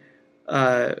worried.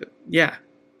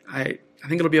 I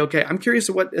think it'll be okay. I'm curious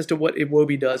as to what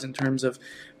Iwobi does in terms of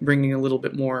bringing a little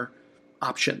bit more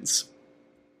options.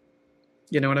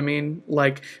 You know what I mean?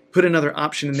 Like, put another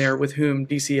option in there with whom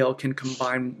DCL can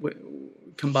combine.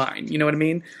 You know what I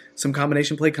mean? Some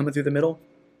combination play coming through the middle.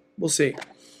 We'll see.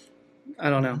 I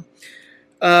don't know.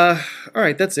 All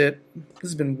right, that's it.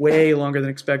 This has been way longer than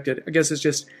expected. I guess it's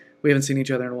just we haven't seen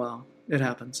each other in a while. It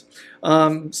happens.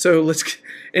 So let's.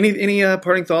 Any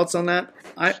parting thoughts on that?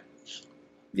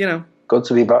 Good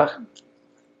to be back.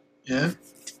 Yeah.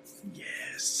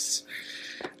 Yes.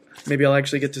 Maybe I'll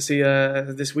actually get to see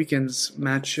this weekend's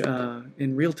match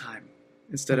in real time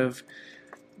instead of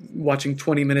watching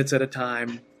 20 minutes at a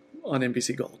time on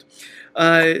NBC Gold.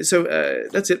 So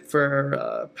that's it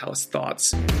for Palace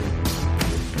Thoughts.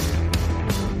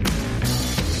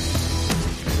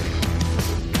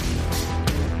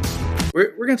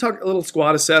 We're going to talk a little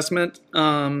squad assessment.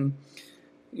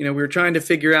 We were trying to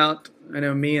figure out, I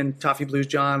know me and Toffee Blues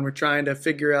John were trying to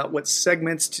figure out what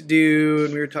segments to do,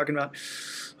 and we were talking about,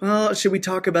 well, should we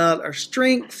talk about our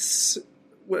strengths?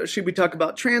 Should we talk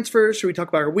about transfers? Should we talk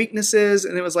about our weaknesses?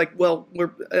 And it was like, well,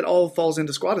 it all falls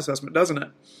into squad assessment, doesn't it?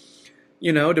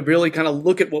 To really kind of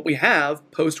look at what we have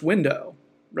post-window,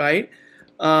 right?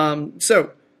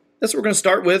 So that's what we're going to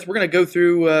start with. We're going to go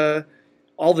through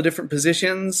all the different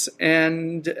positions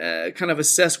and kind of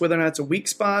assess whether or not it's a weak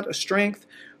spot, a strength,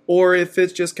 or if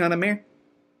it's just kind of meh.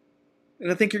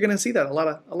 And I think you're going to see that a lot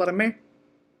of meh.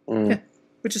 Yeah,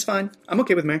 which is fine. I'm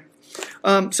okay with meh.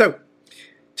 So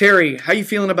Terry, how you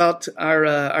feeling about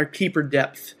our keeper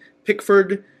depth?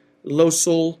 Pickford,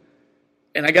 Losel,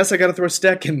 and I guess I got to throw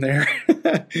Steck in there.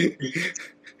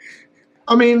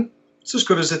 I mean, it's as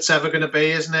good as it's ever going to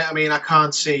be, isn't it? I mean, I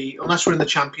can't see, unless we're in the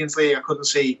Champions League, I couldn't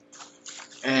see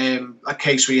a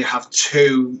case where you have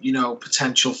two,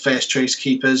 potential first choice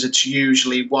keepers. It's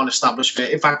usually one established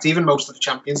fit. In fact, even most of the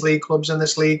Champions League clubs in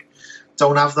this league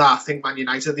don't have that. I think Man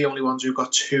United are the only ones who've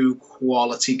got two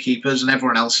quality keepers, and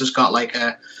everyone else has got like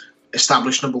a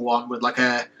established number one with like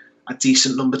a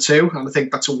decent number two. And I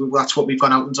think that's what we've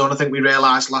gone out and done. I think we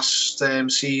realised last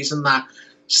season that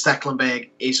Stecklenburg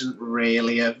isn't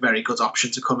really a very good option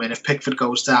to come in if Pickford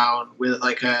goes down with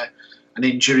like an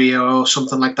injury or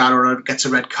something like that, or gets a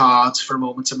red card for a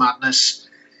moment of madness.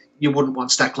 You wouldn't want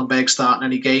Stecklenburg starting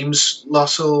any games.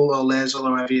 Losel or Lezel,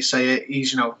 or however you say it,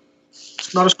 he's not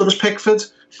as good as Pickford,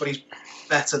 but he's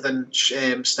better than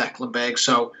Stecklenburg.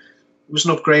 So it was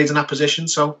an upgrade in that position.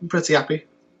 So I'm pretty happy.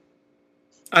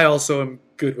 I also am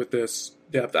good with this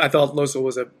depth. I thought Losel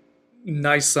was a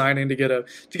nice signing to get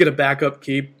a backup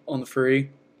keep on the free.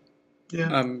 Yeah,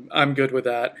 I'm good with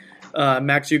that.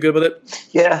 Max, you good with it?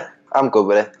 Yeah, I'm good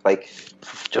with it. Like,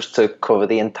 just to cover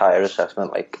the entire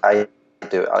assessment, like I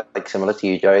do, like similar to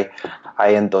you, Jerry,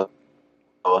 I endorse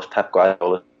Pep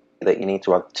Guardiola that you need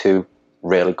to have two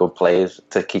really good players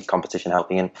to keep competition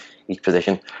healthy in each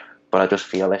position. But I just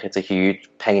feel like it's a huge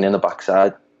pain in the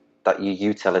backside that your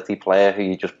utility player who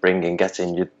you just bring in gets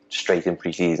injured straight in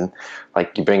pre-season.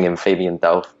 Like, you bring in Fabian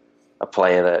Delph, a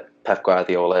player that Pep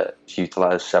Guardiola has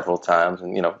utilised several times,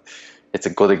 and it's a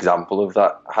good example of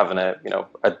that, having a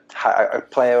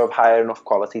player of higher enough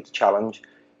quality to challenge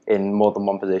in more than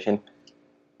one position,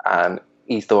 and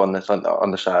he's the one that's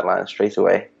on the sideline straight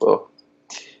away. But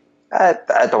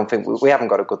I don't think we haven't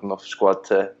got a good enough squad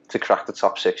to crack the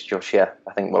top six just yet.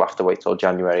 I think we'll have to wait till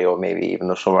January or maybe even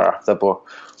the summer after, but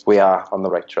we are on the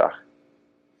right track.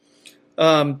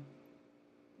 Get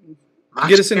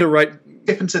us into right...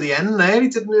 Skipping to the end there,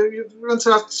 you want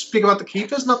to speak about the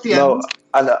keepers, not the end.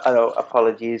 I know,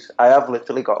 apologies. I have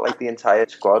literally got like the entire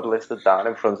squad listed down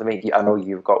in front of me. I know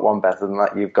you've got one better than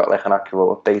that. You've got like an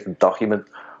accurate updated document,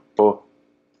 but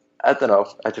I don't know.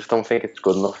 I just don't think it's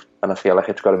good enough, and I feel like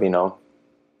it's got to be known.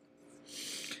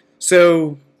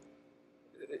 So,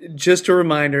 just a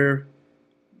reminder,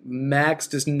 Max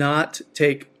does not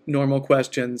take normal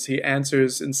questions. He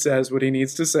answers and says what he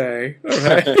needs to say. All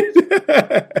right.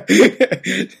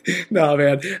 No,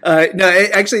 man. No,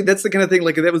 actually, that's the kind of thing.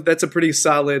 Like that's a pretty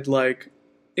solid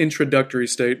introductory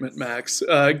statement, Max.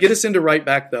 Get us into right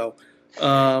back though.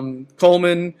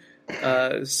 Coleman,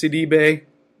 Sidibe,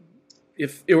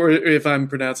 if I'm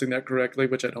pronouncing that correctly,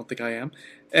 which I don't think I am,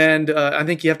 and I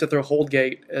think you have to throw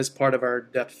Holdgate as part of our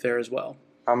depth there as well.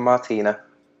 I'm Martina.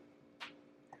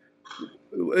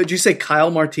 Did you say Kyle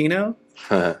Martino?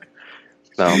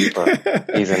 No, but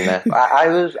he's in there. I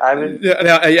was.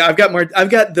 Yeah, I've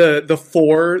got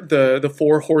the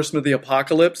four horsemen of the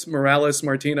apocalypse: Morales,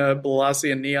 Martina,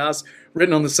 Balassi, and Nias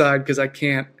written on the side because I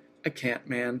can't,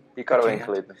 man. You got to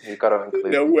include them.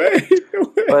 No way.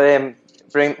 But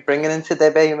bringing in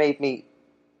Sidibe made me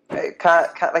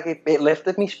it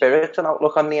lifted me spirits and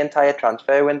outlook on the entire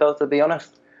transfer window, to be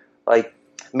honest. Like,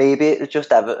 maybe it was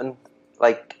just Everton,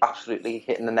 like, absolutely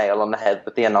hitting the nail on the head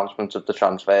with the announcement of the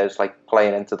transfers, like,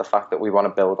 playing into the fact that we want to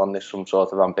build on this some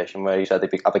sort of ambition, where he said,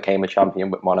 I became a champion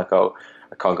with Monaco,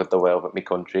 I conquered the world with my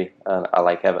country, and I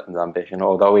like Everton's ambition.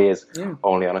 Although he is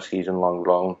only on a season-long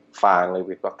loan, finally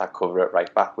we've got that cover at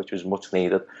right back, which was much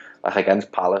needed, like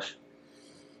against Palace.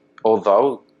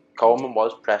 Although Coleman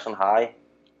was pressing high,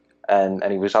 and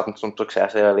he was having some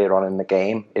success earlier on in the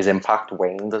game, his impact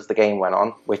waned as the game went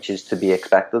on, which is to be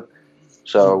expected.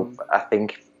 So I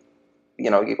think,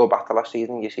 you go back to last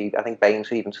season, you see, I think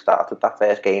Baines even started that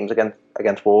first games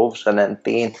against Wolves, and then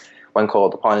Dean, when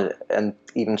called upon, and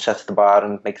even sets the bar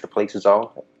and makes the place his own.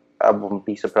 I wouldn't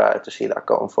be surprised to see that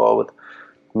going forward.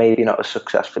 Maybe not as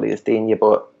successfully as Dean,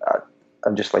 but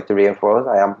I'd just like to reinforce,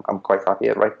 I'm quite happy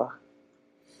at right back.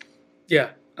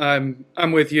 Yeah, I'm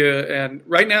with you. And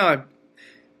right now,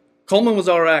 Coleman was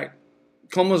all right.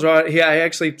 I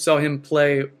actually saw him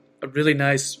play a really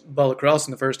nice ball across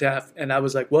in the first half, and I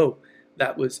was like, "Whoa,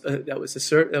 that was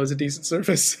a decent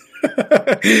surface."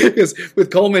 Because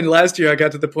with Coleman last year, I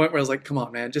got to the point where I was like, "Come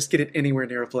on, man, just get it anywhere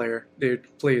near a player, dude,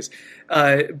 please."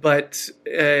 But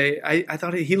I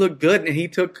thought he looked good, and he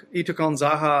took on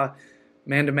Zaha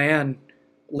man to man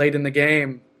late in the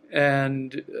game,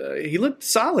 and he looked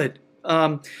solid.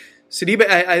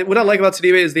 Sidibe, what I like about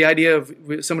Sidibe is the idea of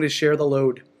somebody to share the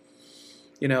load.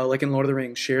 Like in Lord of the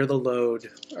Rings, share the load.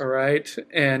 All right,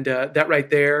 and that right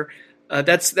there,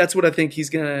 that's what I think he's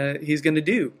gonna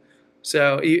do.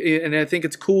 So, and I think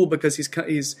it's cool because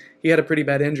he had a pretty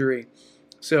bad injury.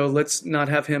 So let's not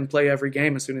have him play every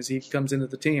game as soon as he comes into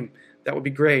the team. That would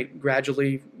be great.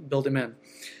 Gradually build him in.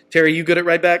 Terry, you good at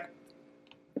right back?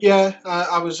 Yeah,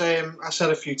 I said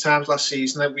a few times last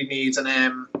season that we need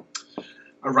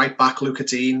a right back Luca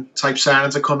Dean type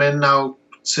signing to come in. Now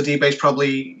Sidibe's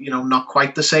probably not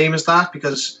quite the same as that,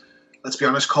 because let's be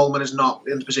honest, Coleman is not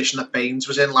in the position that Baines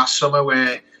was in last summer,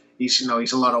 where he's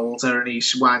a lot older and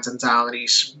he's winding down and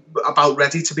he's about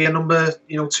ready to be a number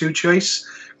 2 choice.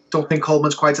 Don't think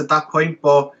Coleman's quite at that point,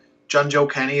 but John Joe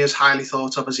Kenny, is highly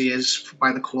thought of as he is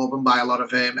by the club and by a lot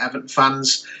of Everton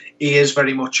fans, he is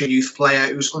very much a youth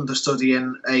player who's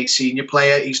understudying a senior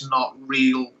player. He's not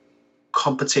real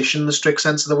competition in the strict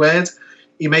sense of the word.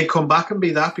 He may come back and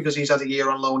be that because he's had a year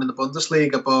on loan in the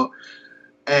Bundesliga, but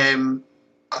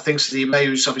I think Sidibe,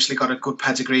 who's obviously got a good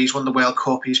pedigree, he's won the World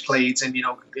Cup, he's played in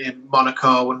in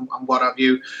Monaco and what have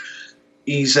you.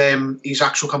 He's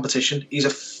actual competition. He's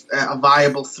a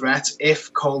viable threat.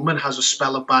 If Coleman has a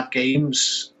spell of bad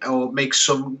games or makes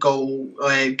some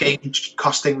game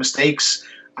costing mistakes,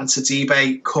 and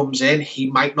Sidibe comes in, he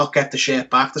might not get the shirt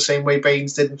back the same way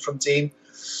Baines did from Dean.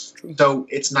 So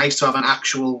it's nice to have an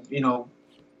actual,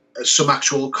 some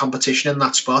actual competition in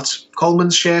that spot.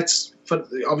 Coleman's shirt,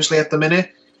 obviously at the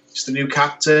minute, he's the new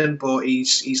captain, but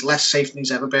he's less safe than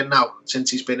he's ever been now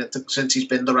since he's been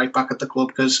the right back at the club,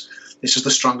 because this is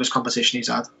the strongest competition he's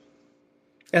had.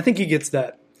 I think he gets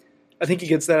that. I think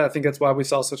that's why we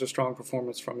saw such a strong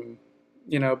performance from him.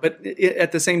 But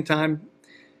at the same time,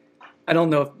 I don't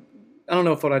know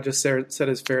if what I just said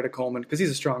is fair to Coleman, because he's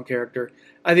a strong character.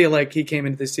 I feel like he came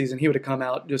into this season, he would have come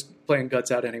out just playing guts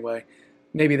out anyway.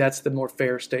 Maybe that's the more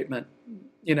fair statement,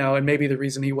 and maybe the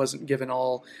reason he wasn't given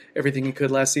everything he could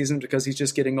last season because he's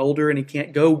just getting older and he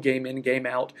can't go game in, game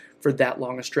out for that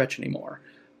long a stretch anymore.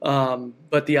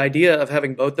 But the idea of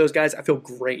having both those guys, I feel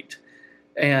great.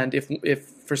 And if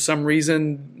for some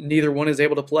reason neither one is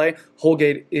able to play,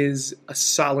 Holgate is a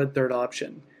solid third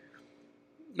option.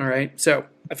 All right, so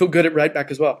I feel good at right back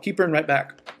as well. Keeper and right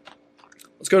back.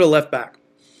 Let's go to left back.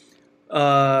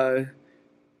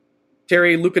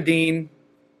 Terry, Luca Dean,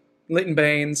 Leighton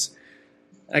Baines.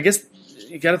 I guess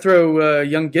you got to throw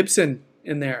young Gibson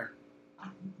in there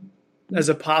as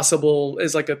a possible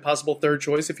third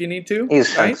choice if you need to.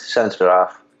 He's right? centre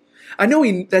half. I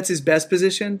know that's his best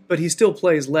position, but he still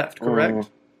plays left, correct?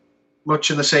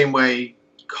 Much in the same way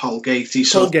Holgate.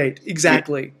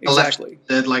 Exactly.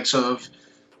 Like sort of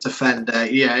defender,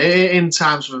 in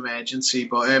times of emergency.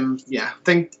 But I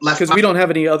think left, because we don't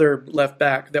have any other left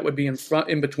back that would be in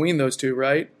between those two,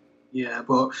 right? Yeah,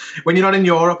 but when you're not in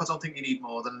Europe, I don't think you need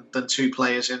more than 2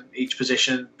 players in each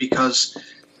position, because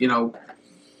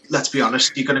let's be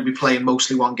honest, you're going to be playing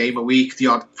mostly one game a week, the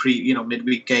odd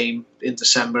midweek game in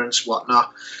December and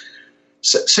whatnot.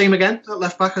 Same again at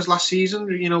left back as last season.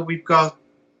 We've got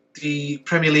the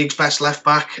Premier League's best left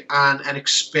back and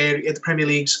the Premier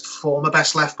League's former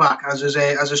best left back as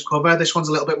his cover. This one's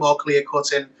a little bit more clear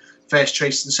cut in first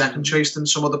choice and second choice than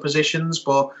some other positions,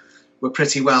 but we're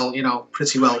pretty well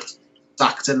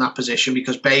stacked in that position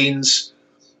because Baines,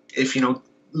 if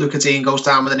Luca Dean goes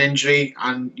down with an injury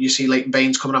and you see Leighton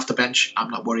Baines coming off the bench,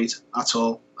 I'm not worried at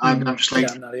all. I'm just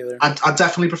like, I'm not either. I'd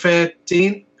definitely prefer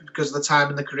Dean because of the time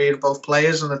in the career of both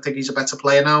players, and I think he's a better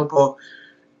player now, but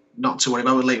not to worry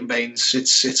about with Leighton Baines.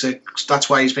 That's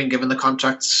why he's been given the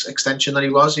contract extension that he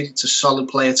was. It's a solid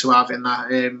player to have in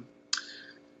that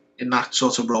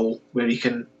sort of role where he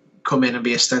can come in and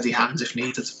be a steady hand if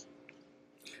needed.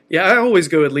 Yeah, I always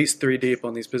go at least 3 deep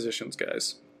on these positions,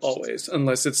 guys. Always,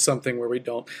 unless it's something where we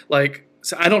don't.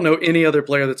 So I don't know any other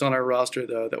player that's on our roster,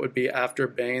 though, that would be after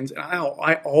Baines. And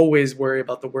I always worry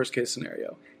about the worst-case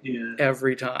scenario. Yeah.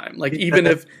 Every time. Even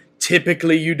if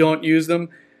typically you don't use them,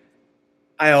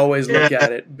 I always look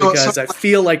at it because I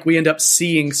feel like we end up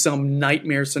seeing some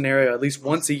nightmare scenario at least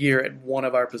once a year at one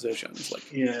of our positions,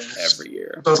 every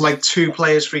year. There's 2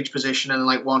 players for each position and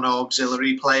 1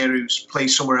 auxiliary player who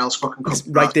plays somewhere else.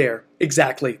 Right there.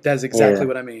 Exactly. That's exactly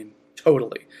what I mean.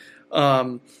 Totally.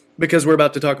 Because we're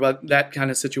about to talk about that kind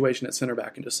of situation at center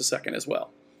back in just a second as well.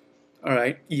 All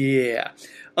right. Yeah.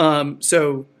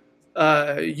 So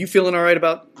you feeling all right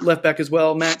about left back as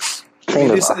well, Max?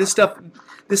 This stuff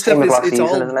is it's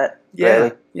all isn't it? Yeah.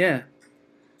 Really? Yeah.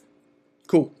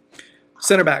 Cool.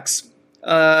 Center backs.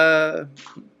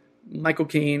 Michael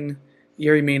Keane,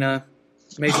 Yerry Mina,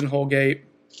 Mason Holgate.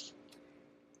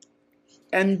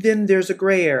 And then there's a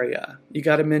gray area. You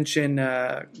got to mention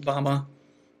Bama.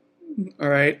 All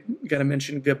right. You got to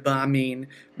mention Gabamin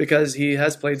because he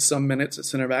has played some minutes at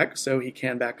center back, so he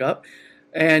can back up.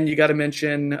 And you got to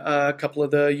mention a couple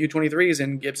of the U23s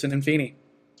in Gibson and Feeney.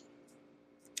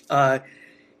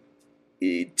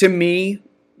 To me,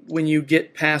 when you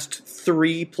get past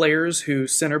 3 players who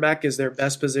center back is their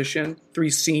best position, 3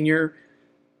 senior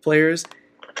players,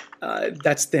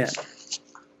 that's thin.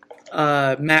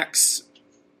 Max,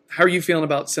 how are you feeling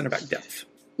about center back depth?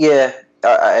 Yeah,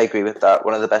 I agree with that.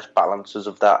 One of the best balances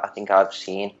of that I think I've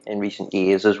seen in recent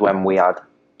years is when we had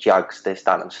Jags,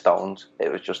 Distan and Stones.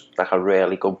 It was just a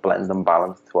really good blend and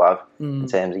balance to have in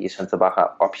terms of your centre-back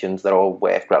options that all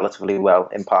work relatively well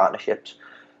in partnerships.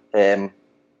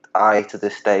 I, to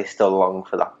this day, still long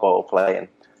for that ball-playing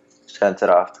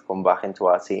centre-half to come back into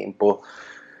our team. But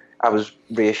I was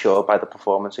reassured by the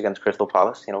performance against Crystal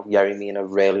Palace. Yerry Mina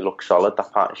really looked solid.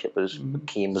 That partnership was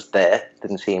Keane was there.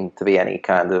 Didn't seem to be any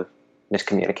kind of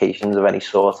miscommunications of any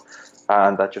sort.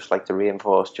 And I'd just like to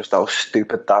reinforce just how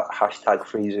stupid that hashtag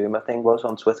FreeZuma thing was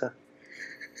on Twitter.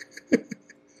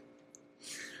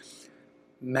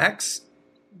 Max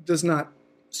does not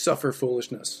suffer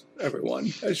foolishness, everyone.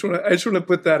 I just want to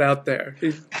put that out there.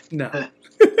 No.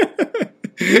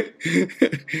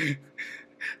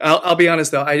 I'll be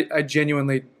honest though. I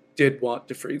genuinely did want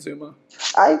to free Zuma.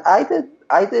 I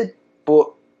did,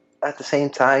 but at the same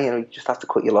time, you just have to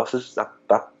cut your losses. That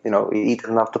he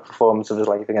didn't have the performance of his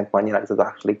life against Man United.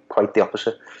 Actually, quite the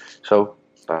opposite. So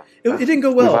it didn't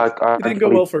go well. It didn't go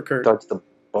well for Kurt.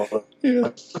 Yeah.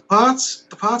 The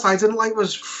part I didn't like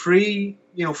was free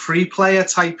player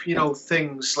type,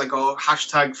 things like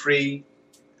hashtag free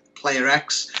player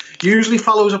X usually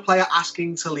follows a player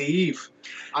asking to leave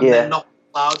and they're not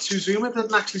allowed to. Zuma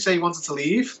didn't actually say he wanted to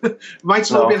leave. Might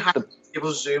as well have been hashtag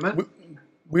was Zuma.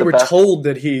 We were told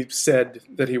that he said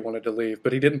that he wanted to leave,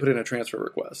 but he didn't put in a transfer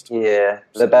request. Yeah,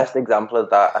 the best example of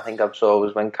that I think I saw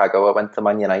was when Kagawa went to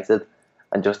Man United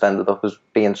and just ended up as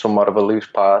being somewhat of a loose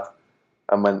part.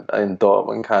 And when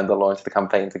Dortmund kind of launched the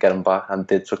campaign to get him back and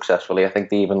did successfully, I think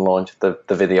they even launched the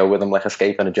video with him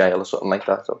escaping a jail or something like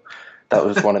that. So that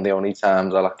was one of the only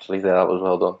times I'll actually say that was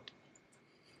well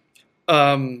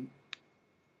done.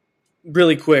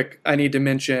 Really quick, I need to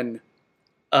mention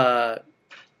Delph.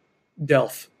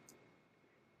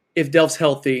 If Delph's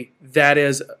healthy, that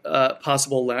is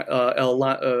possible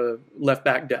left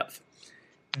back depth.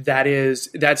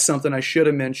 That's something I should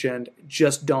have mentioned.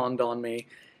 Just dawned on me.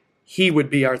 He would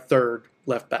be our 3rd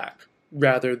left back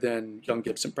rather than Young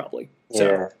Gibson, probably.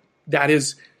 So that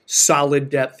is solid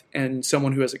depth and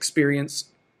someone who has experience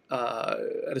at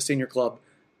a senior club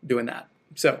doing that.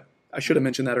 So I should have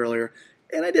mentioned that earlier,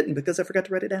 and I didn't because I forgot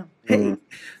to write it down. Hey.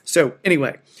 So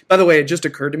anyway, by the way, it just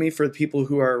occurred to me for people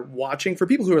who are watching, for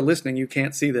people who are listening, you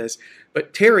can't see this,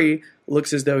 but Terry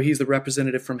looks as though he's the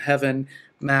representative from heaven.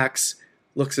 Max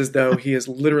looks as though he has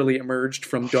literally emerged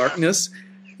from darkness.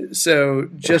 So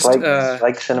just it's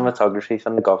like cinematography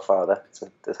from The Godfather.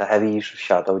 It's a heavy use of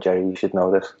shadow, Jerry. You should know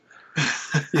this.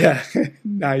 Yeah,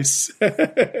 nice.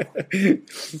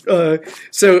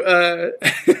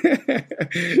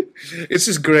 It's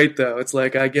just great though. It's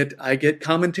like I get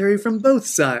commentary from both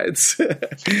sides.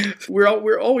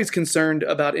 We're always concerned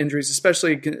about injuries,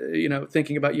 especially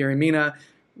thinking about Yerry Mina.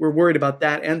 we're worried about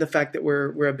that, and the fact that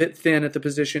we're a bit thin at the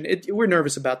position. We're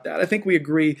nervous about that. I think we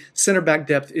agree center back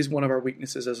depth is one of our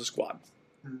weaknesses as a squad.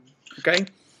 Okay.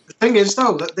 The thing is,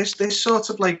 though, that this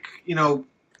sort of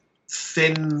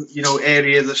thin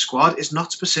area of the squad is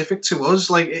not specific to us.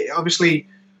 Obviously,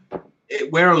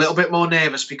 we're a little bit more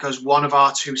nervous because one of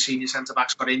our two senior centre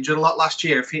backs got injured a lot last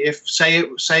year. If say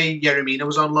Yeremina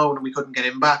was on loan and we couldn't get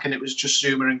him back, and it was just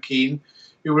Zuma and Keane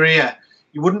who were here,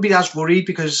 you wouldn't be as worried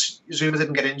because Zuma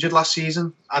didn't get injured last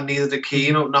season, and neither did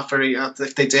Keane. Not very.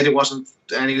 If they did, it wasn't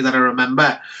any that I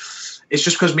remember. It's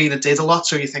just because Mina did a lot,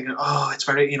 so you're thinking, oh, it's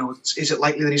very, is it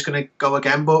likely that he's going to go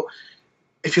again? But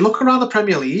if you look around the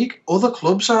Premier League, other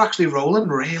clubs are actually rolling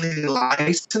really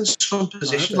light in some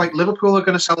positions. Like Liverpool are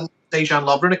going to sell Dejan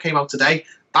Lovren. It came out today.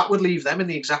 That would leave them in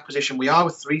the exact position we are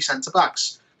with three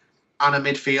centre-backs and a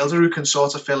midfielder who can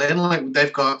sort of fill in. Like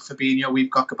they've got Fabinho,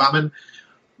 we've got Gbamin.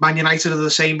 Man United are the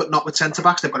same, but not with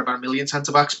centre-backs. They've got about 1 million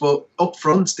centre-backs. But up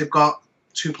front, they've got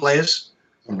two players.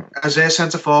 As their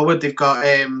centre-forward, they've got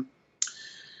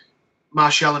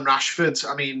Martial and Rashford.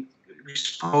 I mean, we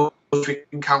suppose we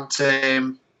can count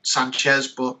Sanchez,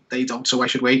 but they don't, so why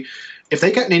should we? If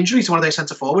they get an injury to one of their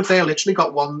centre-forwards, they literally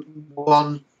got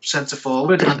one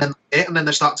centre-forward, and then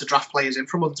they're starting to draft players in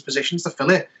from other positions to fill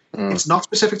it. It's not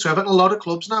specific to Everton. A lot of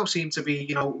clubs now seem to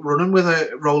be, rolling with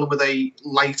a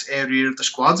light area of the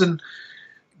squad, and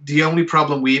the only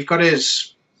problem we've got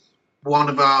is one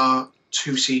of our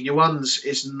two senior ones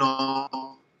is not,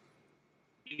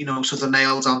 sort of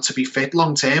nailed on to be fit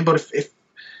long term. But if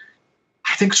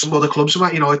I think some other clubs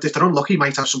might, if they're unlucky,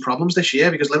 might have some problems this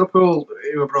year, because Liverpool,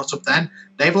 who were brought up then,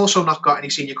 they've also not got any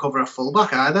senior cover at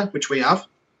fullback either, which we have.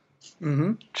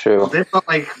 Mm-hmm. True. They've got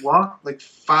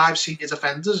 5 senior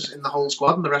defenders in the whole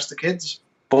squad, and the rest are kids.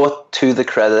 But to the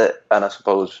credit, and I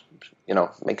suppose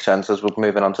makes sense as we're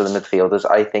moving on to the midfielders,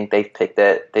 I think they've picked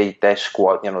their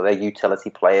squad, their utility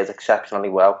players exceptionally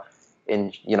well.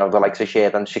 In the likes of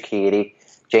Xherdan Shaqiri,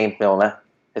 James Milner,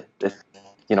 it's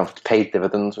paid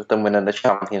dividends with them winning the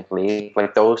Champions League.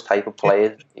 Like those type of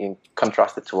players, you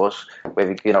contrast it to us,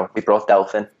 where we brought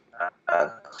Delphin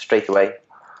straight away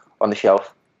on the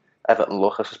shelf. Everton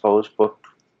look, I suppose, but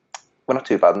we're not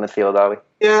too bad in midfield, are we?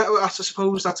 Yeah, I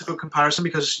suppose that's a good comparison,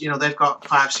 because they've got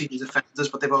 5 senior defenders,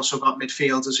 but they've also got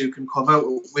midfielders who can cover.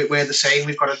 We're the same.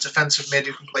 We've got a defensive mid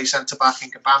who can play centre back in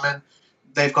Gbamin.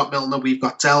 They've got Milner. We've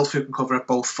got Delph who can cover at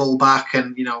both full back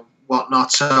and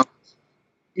whatnot. So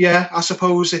yeah, I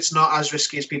suppose it's not as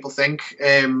risky as people think.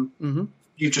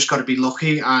 You've just got to be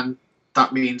lucky, and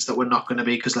that means that we're not going to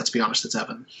be, because let's be honest, it's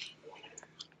Everton.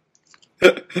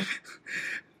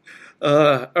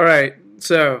 All right.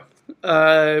 So,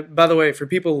 by the way, for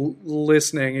people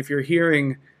listening, if you're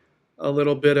hearing a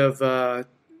little bit of,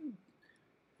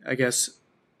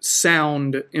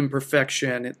 sound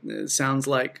imperfection, it sounds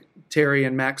like Terry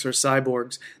and Max are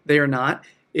cyborgs. They are not.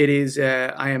 It is,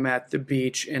 I am at the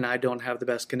beach and I don't have the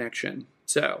best connection.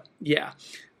 So, yeah,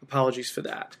 apologies for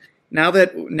that. Now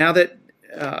that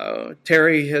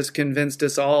Terry has convinced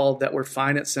us all that we're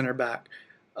fine at center back,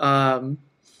 yeah,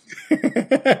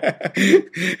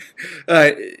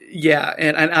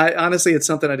 and I honestly, it's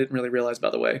something I didn't really realize, by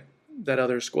the way, that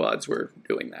other squads were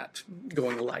doing that,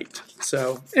 going light.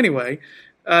 So anyway,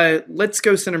 let's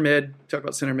go center mid. Talk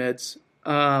about center mids.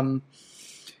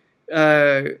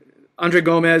 Andre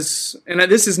Gomez, and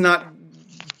this is not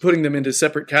putting them into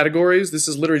separate categories. This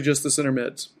is literally just the center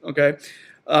mids. Okay,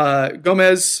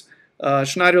 Gomez,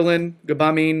 Schneiderlin,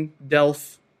 Gbamin,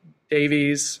 Delph,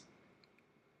 Davies.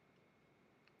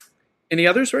 Any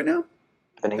others right now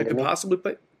that could possibly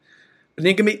play?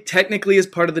 Beningame technically is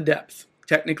part of the depth.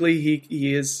 Technically,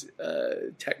 he is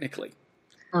technically.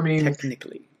 I mean,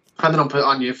 technically. Depending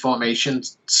on your formation,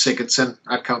 Sigurdsson,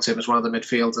 I'd count him as one of the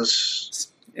midfielders.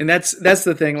 And that's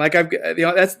the thing. Like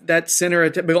that's center,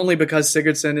 but only because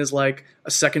Sigurdsson is like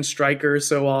a second striker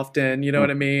so often. You know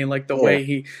what I mean? Like the way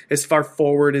he, as far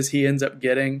forward as he ends up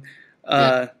getting.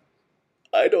 I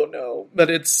don't know, but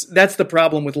that's the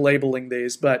problem with labeling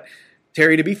these. But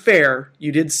Terry, to be fair, I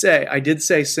did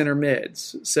say center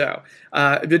mids. So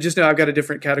just know I've got a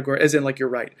different category, as in like you're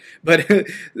right. But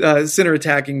center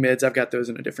attacking mids, I've got those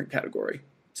in a different category.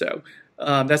 So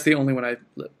that's the only one I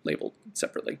labeled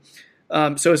separately.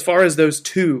 So as far as those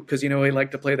two, because we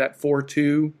like to play that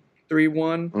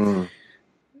 4-2-3-1,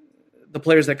 the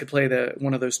players that could play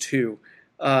one of those two,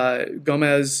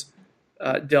 Gomez,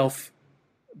 Delph,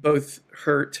 both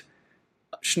hurt,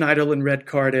 Schneiderlin red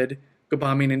carded,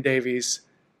 Gbamin and Davies,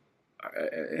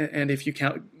 and if you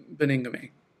count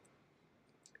Beningame.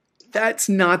 That's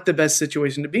not the best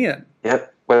situation to be in.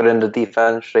 Yep, we're in the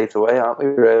defense straight away, aren't we,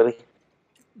 really?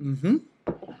 Mm-hmm.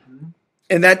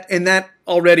 And that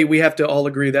already we have to all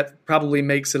agree that probably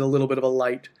makes it a little bit of a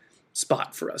light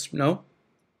spot for us, no?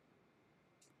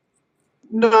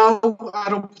 No, I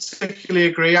don't particularly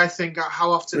agree. I think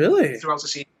how often Really? throughout the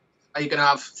season are you going to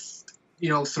have,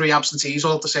 3 absentees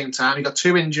all at the same time? You've got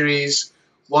 2 injuries,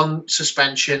 1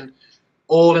 suspension,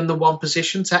 all in the one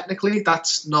position. Technically,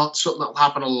 that's not something that will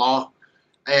happen a lot.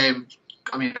 I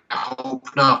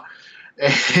hope not.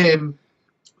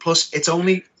 Plus, it's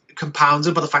only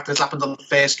compounded by the fact that it's happened on the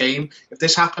first game. If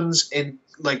this happens in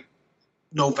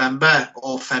November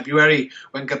or February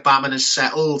when Gbamin is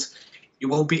settled, you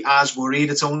won't be as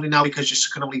worried. It's only now because you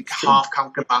can only half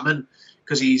count Gbamin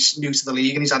because he's new to the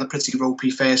league and he's had a pretty ropey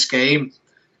first game.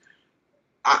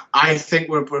 I think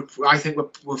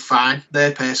we're fine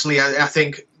there personally. I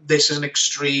think this is an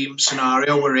extreme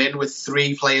scenario we're in with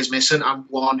 3 players missing and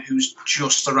 1 who's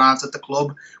just arrived at the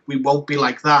club. We won't be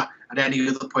like that at any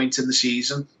other point in the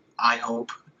season, I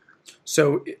hope.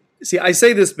 So, see, I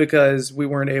say this because we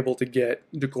weren't able to get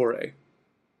Doucouré,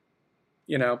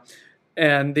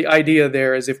 and the idea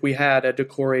there is if we had a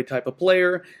Doucouré type of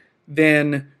player,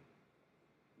 then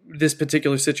this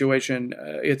particular situation,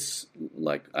 it's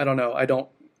like, I don't know, I don't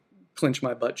clench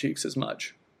my butt cheeks as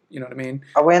much. You know what I mean?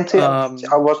 I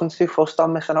wasn't too fussed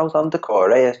on missing out on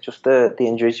Doucouré. It's just the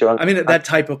injuries you're on. I mean, that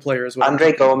type of player is what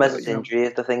Andre Gomez's injury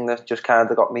is the thing that just kind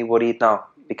of got me worried now,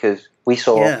 because we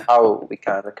saw how we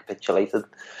kind of capitulated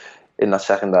in that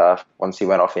second half once he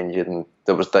went off injured, and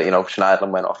there was that,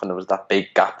 Schneiderlin went off and there was that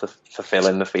big gap to fill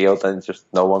in the field, and just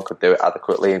no one could do it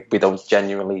adequately. We don't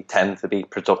genuinely tend to be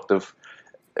productive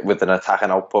with an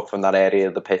attacking output from that area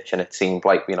of the pitch, and it seemed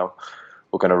like,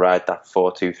 we're going to ride that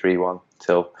 4-2-3-1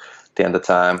 till the end of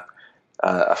time.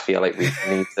 I feel like we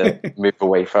need to move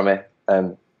away from it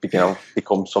and,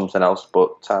 become something else,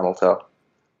 but time will tell.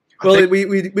 Well,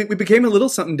 we became a little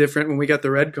something different when we got the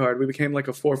red card. We became like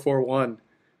a 4-4-1.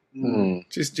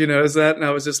 Just, you notice that? And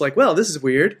I was just like, well, this is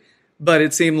weird. But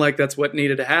it seemed like that's what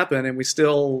needed to happen, and we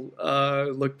still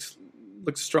looked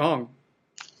strong.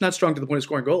 Not strong to the point of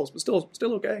scoring goals, but still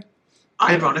okay.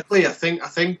 Ironically, I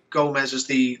think Gomez is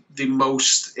the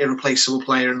most irreplaceable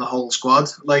player in the whole squad.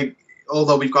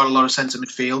 Although we've got a lot of centre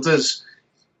midfielders,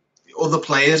 other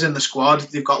players in the squad,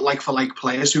 they've got like-for-like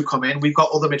players who come in. We've got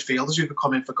other midfielders who could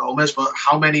come in for Gomez, but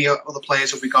how many other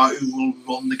players have we got who will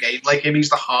run the game like him? He's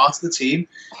the heart of the team.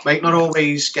 Might not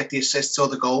always get the assists or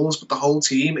the goals, but the whole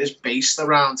team is based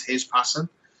around his passing.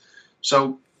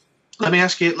 So let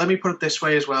me put it this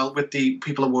way as well, with the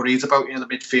people are worried about the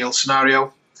midfield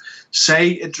scenario.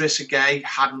 Say Idrissa Gueye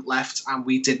hadn't left and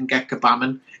we didn't get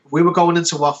Gbamin. If we were going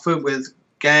into Watford with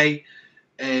Gueye,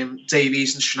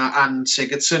 Davies and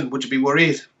Sigurdsson, would you be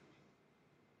worried?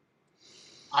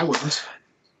 I wouldn't.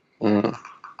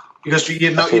 Because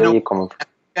you know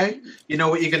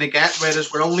what you're going to get,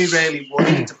 whereas we're only really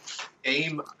worried about the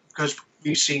game because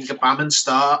we've seen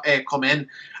Gbamin come in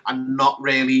and not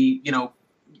really,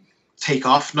 take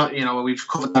off. Not, we've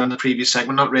covered that in the previous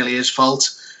segment, not really his fault.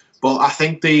 But I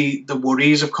think the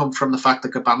worries have come from the fact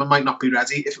that Gbamin might not be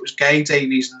ready. If it was Gueye,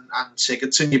 Davies and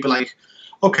Sigurdsson, you'd be like,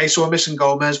 okay, so we're missing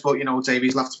Gomez, but,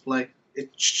 Davies will have to play.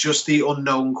 It's just the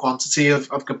unknown quantity of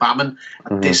Gbamin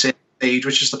at this age,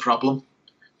 which is the problem.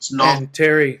 It's not. And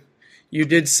Terry, you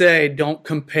did say don't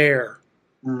compare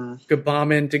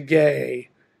Gbamin to Gueye,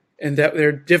 and that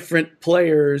they're different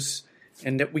players,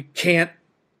 and that we can't,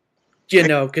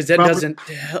 because that doesn't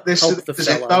help the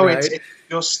fella, right? It's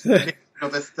just...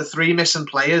 the 3 missing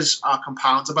players are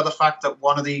compounded by the fact that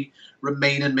one of the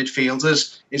remaining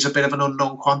midfielders is a bit of an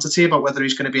unknown quantity about whether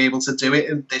he's going to be able to do it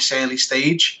in this early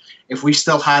stage. If we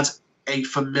still had a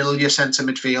familiar centre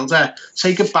midfielder,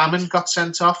 say Gbamin got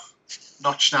sent off,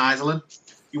 not Schneiderlin,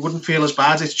 you wouldn't feel as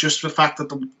bad. It's just the fact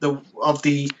that of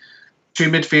the 2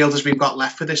 midfielders we've got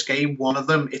left for this game, one of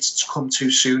them, it's come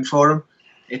too soon for him.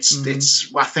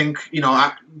 It's I think,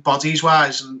 bodies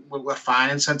wise, and we're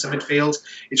fine in centre midfield.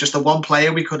 It's just the one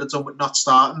player we could have done with not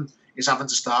starting is having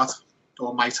to start,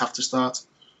 or might have to start.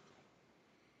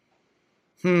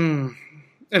 And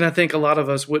I think a lot of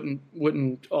us wouldn't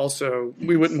want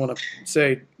to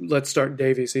say let's start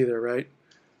Davies either, right?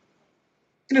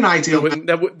 In an ideal,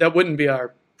 that wouldn't be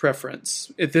our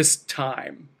preference at this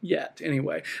time yet.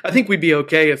 Anyway, I think we'd be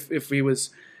okay if he was,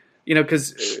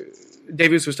 because.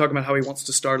 Davies was talking about how he wants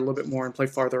to start a little bit more and play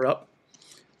farther up.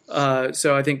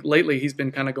 So I think lately he's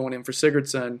been kind of going in for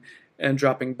Sigurdsson and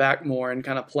dropping back more and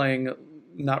kind of playing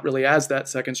not really as that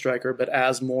second striker, but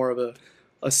as more of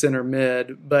a center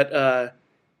mid. But I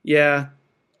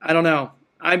don't know.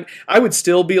 I would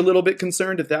still be a little bit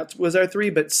concerned if that was our 3,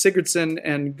 but Sigurdsson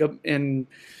and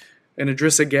and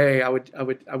Idrissa Gueye,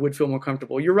 I would feel more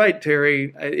comfortable. You're right,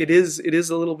 Terry. It is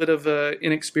a little bit of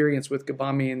inexperience with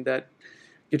Gbamin that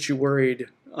gets you worried.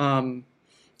 But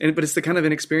it's the kind of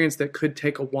inexperience that could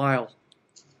take a while.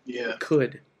 Yeah,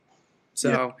 Could.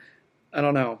 So I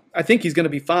don't know. I think he's going to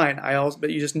be fine. But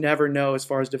you just never know as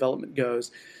far as development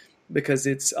goes, because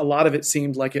a lot of it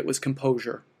seemed like it was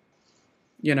composure.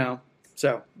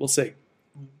 So we'll see.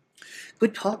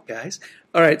 Good talk, guys.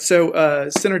 All right, so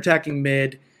center attacking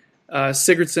mid,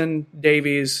 Sigurdsson,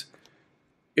 Davies,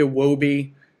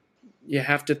 Iwobi. You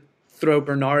have to throw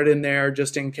Bernard in there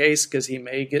just in case, because he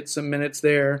may get some minutes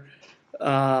there.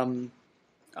 I'm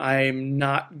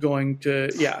not going to.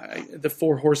 Yeah, the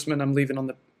four horsemen I'm leaving on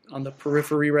the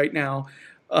periphery right now,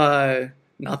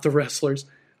 not the wrestlers.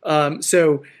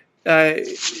 So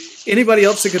anybody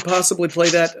else that could possibly play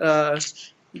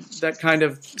that kind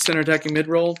of center attacking mid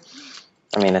role?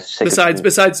 I mean, it's Sigurdsson.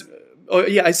 Besides, oh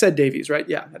yeah, I said Davies, right?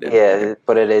 Yeah, I did. Yeah,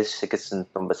 but it is Sigurdsson's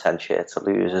number 10 shirt to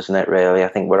lose, isn't it? Really, I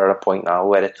think we're at a point now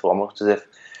where it's almost as if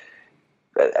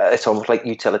it's almost like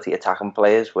utility attacking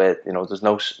players, where there's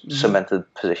no cemented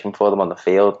position for them on the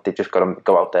field. They've just got to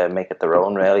go out there and make it their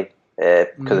own, really.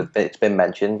 Because it's been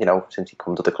mentioned, since he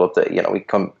come to the club, that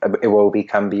Iwobi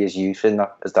can be as used in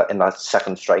that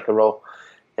second striker role.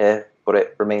 But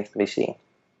it remains to be seen.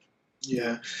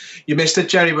 Yeah, you missed it,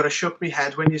 Jerry, but I shook my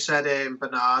head when you said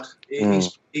Bernard.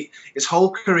 His whole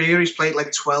career, he's played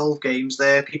like 12 games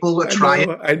there. People were trying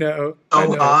I know.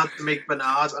 hard to make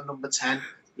Bernard a number 10.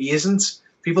 He isn't.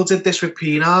 People did this with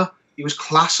Pienaar. He was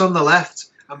class on the left,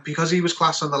 and because he was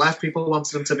class on the left, people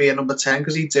wanted him to be a number 10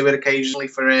 because he'd do it occasionally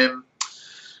for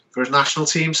his national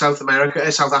team, South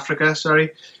Africa.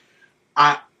 Sorry,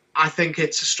 I think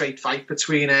it's a straight fight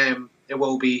between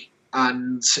Iwobi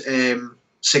and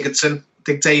Sigurdsson. I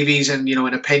think Davies, in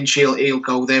a pinch he'll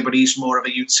go there, but he's more of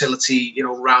a utility,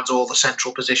 around all the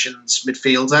central positions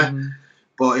midfielder.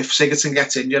 But if Sigurdsson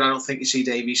gets injured, I don't think you see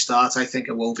Davies start. I think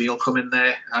Iwobi will come in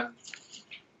there, and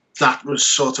that was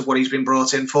sort of what he's been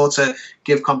brought in for, to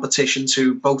give competition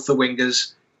to both the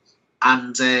wingers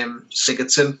and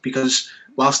Sigurdsson, because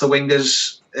whilst the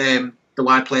wingers, the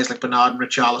wide players like Bernard and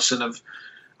Richarlison have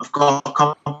got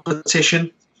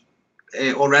competition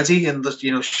already, and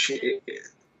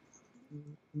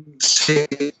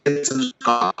Sigurdsson's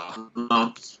got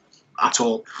none at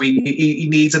all. I mean, he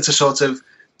needed to sort of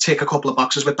tick a couple of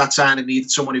boxes with that sign, and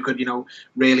needed someone who could,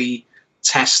 really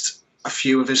test a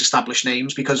few of his established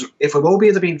names. Because if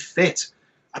Iwobi had been fit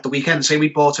at the weekend, say we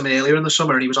bought him earlier in the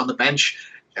summer and he was on the bench,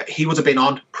 he would have been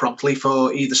on promptly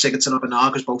for either Sigurdsson or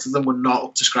Bernard, because both of them were not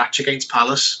up to scratch against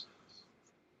Palace.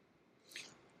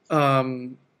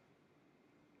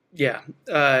 Yeah,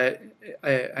 I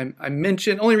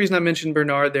mentioned, only reason I mentioned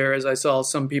Bernard there is I saw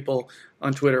some people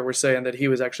on Twitter were saying that he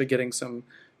was actually getting some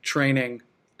training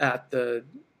at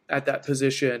that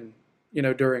position,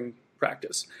 during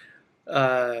practice.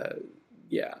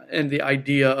 Yeah, and the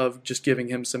idea of just giving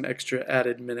him some extra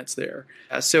added minutes there.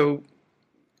 So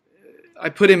I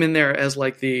put him in there as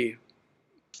like the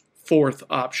fourth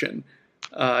option.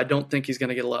 I don't think he's going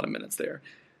to get a lot of minutes there.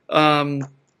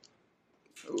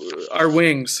 Our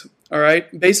wings, all right?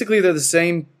 Basically, they're the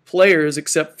same players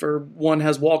except for one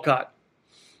has Walcott,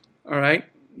 all right?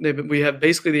 We have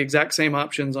basically the exact same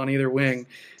options on either wing,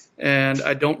 and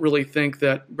I don't really think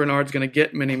that Bernard's going to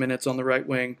get many minutes on the right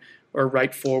wing or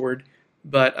right forward,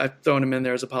 but I've thrown him in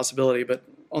there as a possibility. But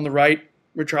on the right,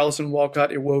 Richarlison,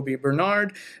 Walcott, Iwobi,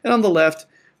 Bernard, and on the left,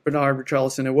 Bernard,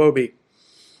 Richarlison, Iwobi.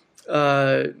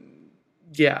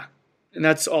 Yeah. And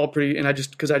that's all pretty, and I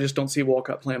just don't see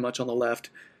Walcott playing much on the left.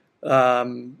 Yeah,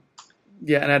 and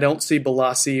I don't see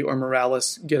Balassi or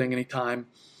Morales getting any time.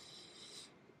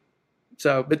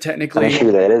 So, but technically, the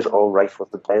issue there is all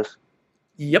right-footed players.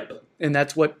 Yep, and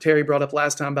that's what Terry brought up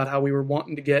last time about how we were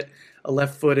wanting to get a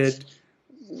left-footed,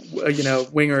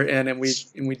 winger in, and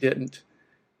we didn't.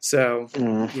 So,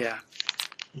 yeah.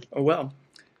 Oh well.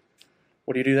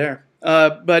 What do you do there?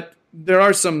 But there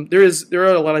are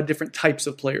a lot of different types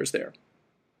of players there,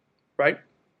 right?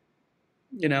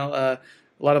 A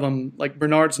lot of them, like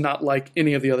Bernard's not like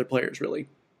any of the other players really.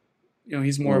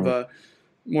 He's more of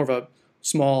a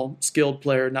small, skilled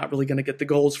player, not really going to get the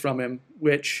goals from him.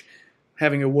 Which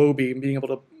having Iwobi and being able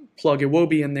to plug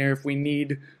Iwobi in there if we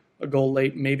need a goal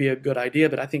late may be a good idea.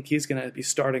 But I think he's going to be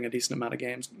starting a decent amount of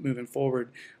games moving forward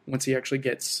once he actually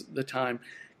gets the time.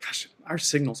 Gosh, our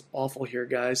signal's awful here,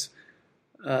 guys.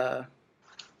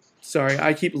 Sorry,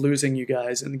 I keep losing you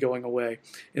guys and going away.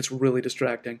 It's really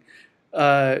distracting.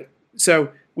 So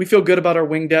we feel good about our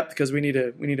wing depth because we need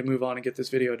to move on and get this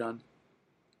video done.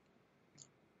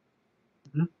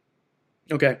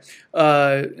 Okay.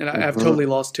 And I've totally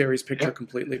lost Terry's picture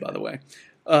completely, by the way.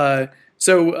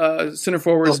 So center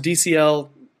forwards, DCL,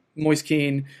 Moise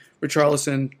Keane,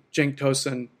 Richarlison, Cenk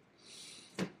Tosun.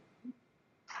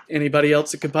 Anybody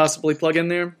else that could possibly plug in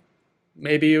there?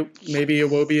 Maybe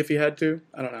Iwobi if you had to.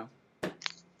 I don't know.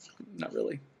 Not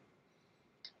really.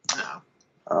 No,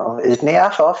 Oh, is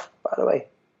Nias off, by the way?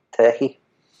 Turkey.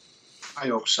 I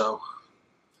hope so.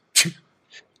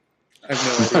 I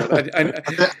have no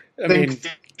idea. I mean,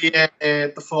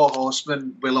 the four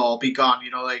horsemen will all be gone.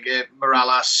 You know, like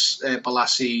Morales,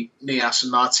 Balassi, Nias,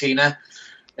 and Martina.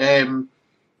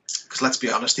 Because let's be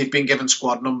honest, they've been given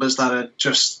squad numbers that are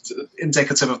just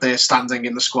indicative of their standing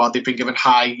in the squad. They've been given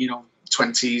high,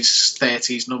 20s,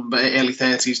 30s early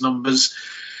 30s numbers.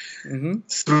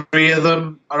 Mm-hmm. 3 of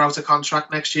them are out of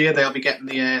contract next year. They'll be getting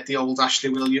the old Ashley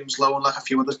Williams loan, like a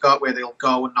few others got, where they'll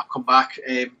go and not come back.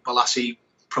 Balassi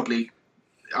probably,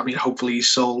 hopefully he's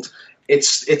sold.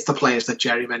 It's the players that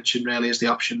Jerry mentioned really as the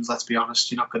options. Let's be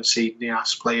honest, you're not going to see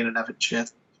Nias playing an Everton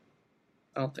shirt.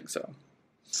 I don't think so.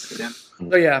 Yeah.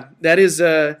 Oh yeah,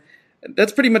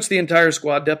 that's pretty much the entire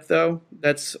squad depth, though.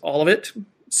 That's all of it.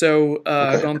 So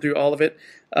I've gone through all of it.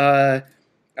 I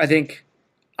think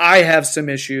I have some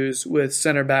issues with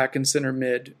center back and center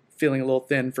mid feeling a little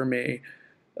thin for me.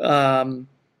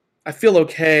 I feel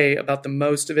okay about the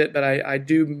most of it, but I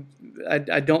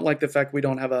don't like the fact we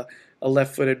don't have a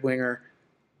left-footed winger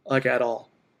like at all.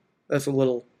 That's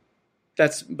where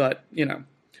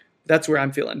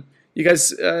I'm feeling. You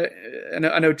guys, I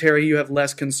know Terry, you have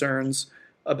less concerns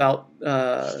about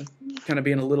kind of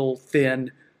being a little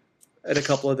thin at a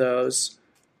couple of those.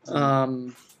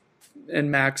 And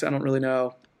Max, I don't really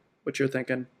know what you're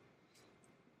thinking.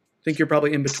 I think you're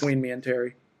probably in between me and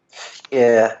Terry.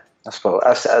 Yeah, I suppose.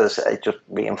 As I just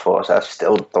reinforce, I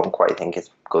still don't quite think it's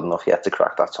good enough yet to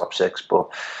crack that top 6, but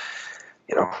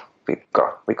we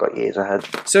got years ahead.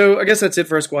 So I guess that's it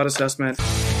for our squad assessment.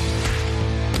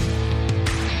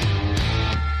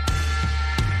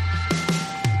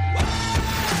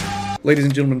 Ladies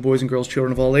and gentlemen, boys and girls,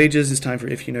 children of all ages, it's time for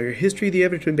If You Know Your History, the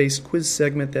Everton-based quiz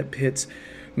segment that pits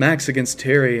Max against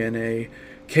Terry in a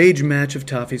cage match of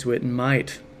Toffee's wit and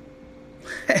might.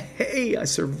 Hey, I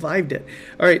survived it.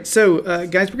 All right, so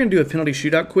guys, we're going to do a penalty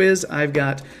shootout quiz. I've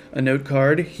got a note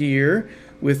card here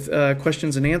with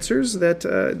questions and answers that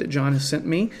John has sent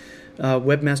me.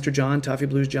 Webmaster John, Toffee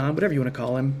Blues John, whatever you want to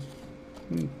call him.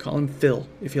 Call him Phil,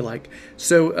 if you like.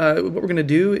 So what we're going to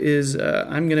do is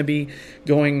I'm going to be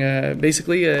going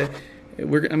basically, I'm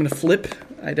going to flip.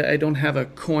 I don't have a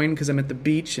coin because I'm at the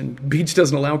beach, and beach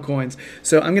doesn't allow coins.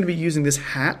 So I'm going to be using this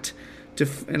hat, and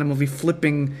I'm going to be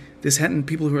flipping this hat, and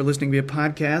people who are listening via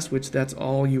podcast, which that's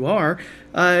all you are,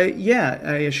 I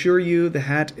assure you the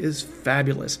hat is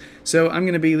fabulous. So I'm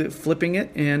going to be flipping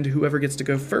it, and whoever gets to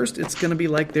go first, it's going to be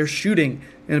like they're shooting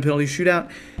in a penalty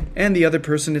shootout, and the other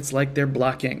person, it's like they're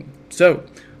blocking. So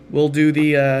we'll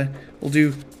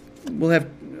have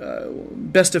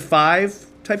best of 5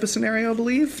 type of scenario, I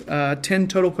believe. 10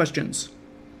 total questions.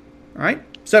 All right.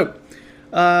 So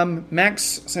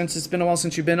Max, since it's been a while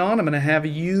since you've been on, I'm going to have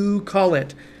you call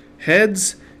it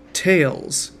heads,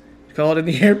 tails. Call it in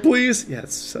the air, please. Yeah,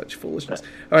 it's such foolishness.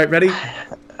 All right, ready?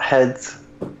 Heads.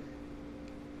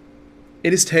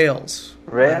 It is tails.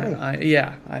 Really?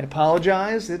 I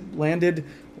apologize. It landed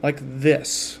like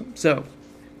this. So,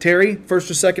 Terry,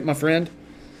 first or second, my friend?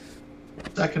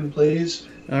 Second, please.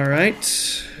 All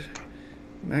right.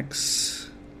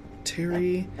 Max,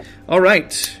 Terry. All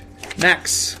right.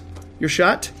 Max, your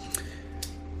shot.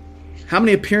 How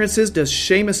many appearances does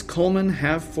Seamus Coleman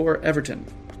have for Everton?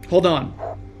 Hold on.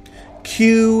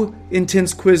 Cue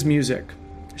intense quiz music.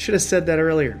 I should have said that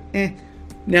earlier.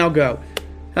 Now go.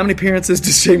 How many appearances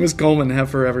does Seamus Coleman have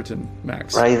for Everton,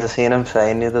 Max? Right, I seen him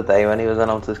saying the other day when he was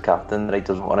announced as captain that he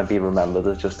doesn't want to be remembered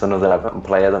as just another Everton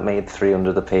player that made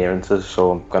 300 appearances,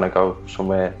 so I'm going to go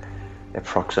somewhere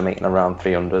approximating around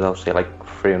 300. I'll say like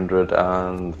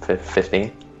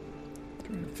 315.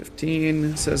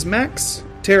 315 says Max.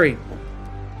 Terry.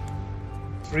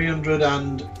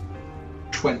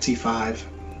 325.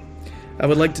 I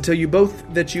would like to tell you both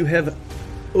that you have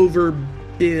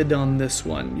overbid on this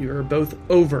one. You're both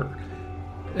over.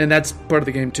 And that's part of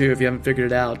the game, too, if you haven't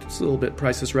figured it out. It's a little bit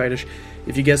Price is Right-ish.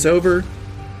 If you guess over,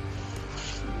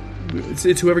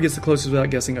 it's whoever gets the closest without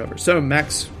guessing over. So,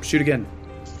 Max, shoot again.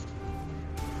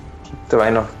 Do I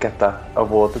not get that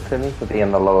awarded to me for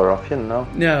being the lower option? No.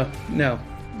 No.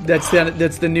 That's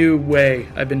the new way,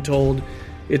 I've been told.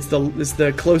 It's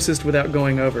the closest without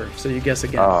going over. So you guess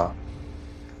again.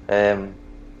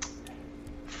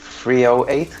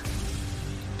 308.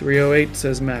 308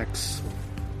 says Max.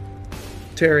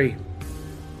 Terry.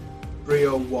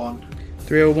 301.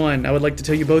 301. I would like to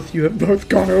tell you both you have both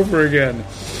gone over again.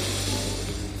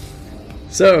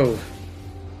 So,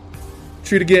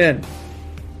 shoot again.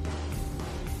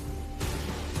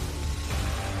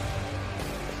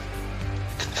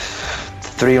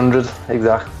 300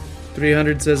 exact.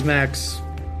 300 says Max.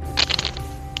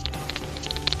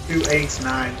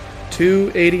 289.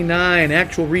 289.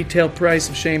 Actual retail price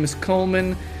of Seamus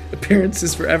Coleman.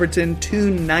 Appearances for Everton,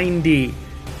 290.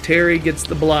 Terry gets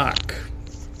the block.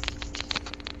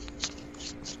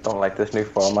 Don't like this new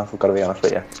format, I've got to be honest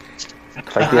with you.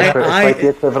 It's like the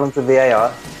equivalent of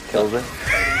VAR. Kills it.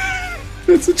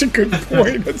 That's such a good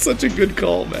point. That's such a good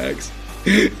call, Max.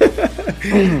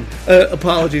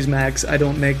 Apologies, Max. I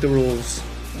don't make the rules.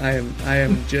 I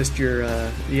am just your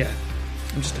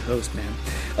I'm just a host,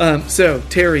 man. So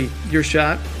Terry, your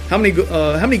shot. How many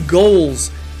goals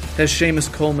has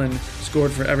Seamus Coleman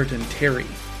scored for Everton? Terry.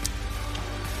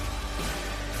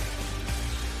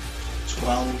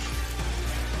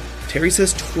 12. Terry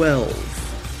says 12.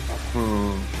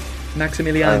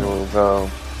 Maximiliano. I will go.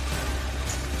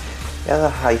 Yeah, the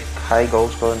high goal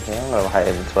scoring thing. I'm going to go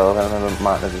higher than 12. I remember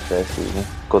Martinez's first season.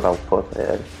 Good output.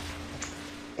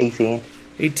 18.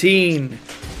 18.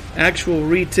 Actual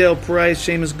retail price,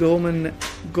 Seamus Coleman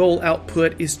goal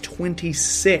output is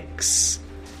 26.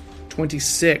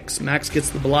 26. Max gets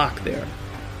the block there.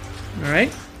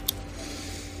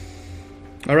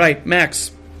 All right,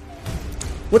 Max.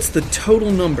 What's the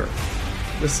total number?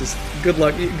 This is good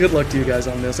luck. Good luck to you guys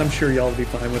on this. I'm sure y'all will be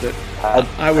fine with it. I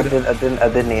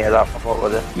didn't hear that. What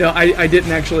was it? No, I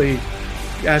didn't actually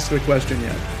ask the question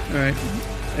yet. All right.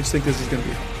 I just think this is going to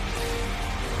be.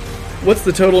 What's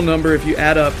the total number if you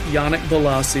add up Yannick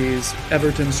Bolasy's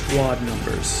Everton squad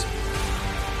numbers?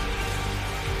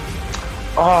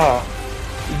 Oh,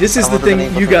 this is the thing.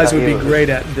 You guys would be great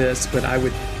at this, but I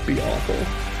would be awful.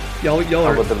 Y'all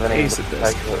are ace at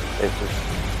this.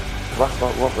 What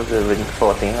was it?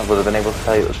 14. I would have been able to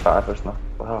tell you it was 5 or something.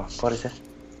 Oh, what is it?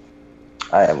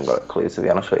 I haven't got a clue, to be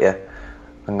honest with you.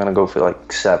 I'm gonna go for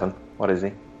like 7. What is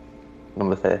he?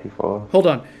 Number 34. Hold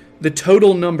on. The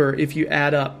total number if you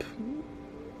add up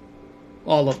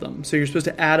all of them. So you're supposed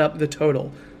to add up the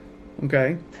total.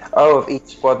 Okay? Oh, of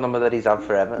each squad number that he's had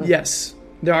for Everton? Yes.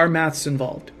 There are maths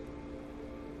involved.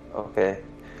 Okay.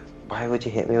 Why would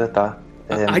you hit me with that?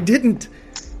 I didn't.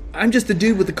 I'm just the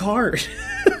dude with the card.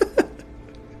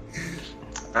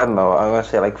 I don't know. I'm going to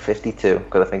say like 52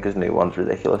 because I think his new one's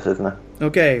ridiculous, isn't it?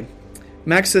 Okay.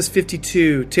 Max says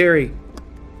 52. Terry?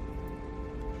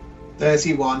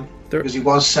 31. Because he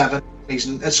was 7.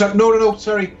 No,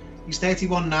 sorry. He's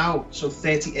 31 now, so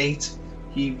 38.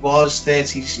 He was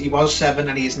 30. He was 7,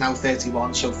 and he is now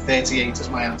 31. So 38 is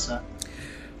my answer.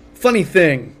 Funny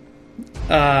thing,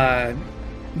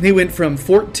 he went from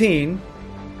 14.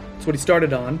 That's what he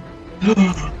started on.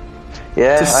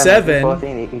 Yeah, to 7.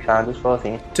 14. He found his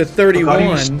 14. To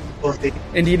 31.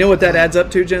 And do you know what that adds up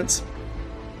to, gents?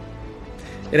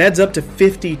 It adds up to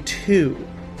 52,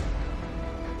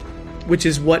 which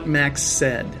is what Max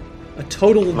said. A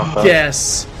total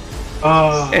guess.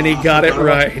 And he got it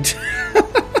right.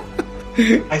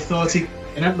 I thought he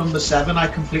in at number 7. I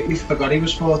completely forgot he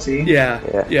was 14.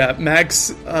 Yeah.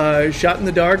 Max shot in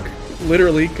the dark,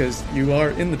 literally, because you are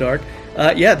in the dark.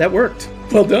 Yeah, that worked.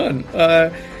 Well done.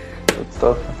 Good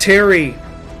stuff. Terry,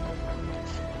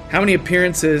 how many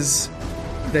appearances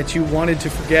that you wanted to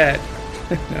forget?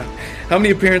 How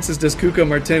many appearances does Cuco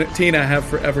Martina have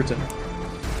for Everton?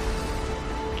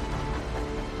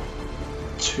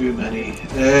 Too many.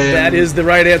 That is the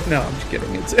right answer. No, I'm just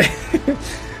kidding. It's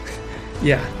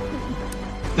yeah.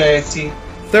 30.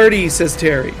 30, says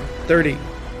Terry. 30.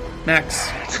 Max.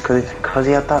 It's because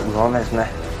he had that run, isn't it?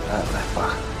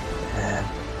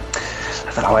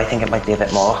 I don't know, I think it might be a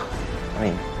bit more. I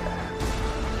mean,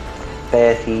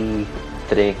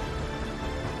 33.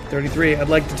 33. I'd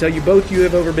like to tell you both you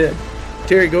have overbid.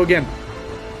 Terry, go again.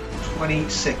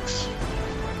 26.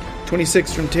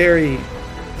 26 from Terry.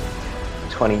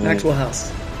 20. Maxwell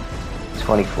House.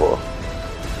 24.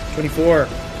 24.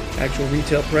 Actual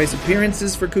retail price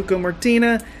appearances for Cuco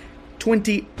Martina.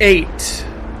 28.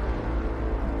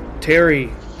 Terry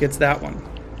gets that one.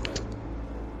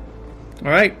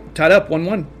 All right, tied up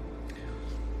 1-1.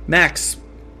 Max,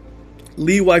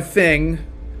 Li Weifeng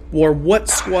wore what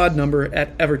squad number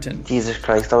at Everton? Jesus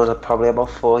Christ, I was probably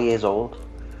about 4 years old.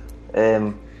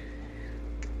 I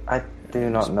do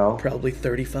not know. Probably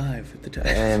 35 at the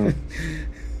time.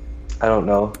 I don't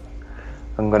know.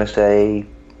 I'm going to say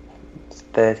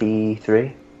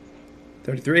 33.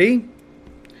 33?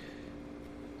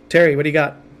 Terry, what do you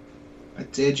got? I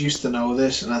did used to know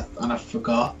this, and I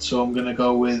forgot, so I'm going to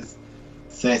go with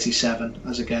 37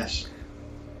 as a guess.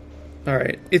 All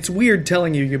right. It's weird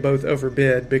telling you both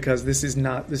overbid because this is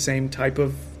not the same type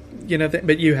of, thing,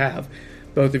 but you have.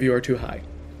 Both of you are too high.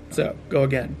 So, go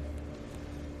again.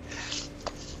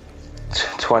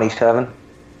 27.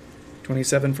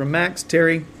 27 from Max.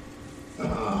 Terry?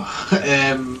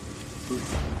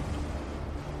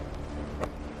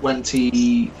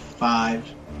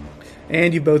 25.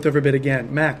 And you both overbid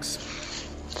again. Max?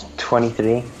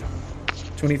 23.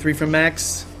 23 from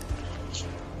Max.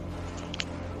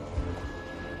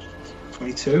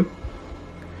 22.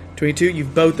 22,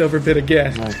 you've both overbid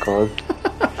again. Oh my god.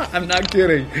 I'm not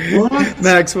kidding. What?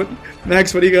 Max, what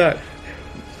do you got?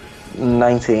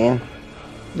 19.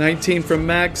 19 from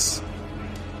Max.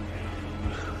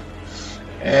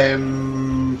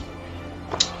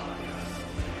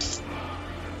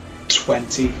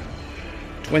 20.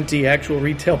 20, actual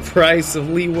retail price of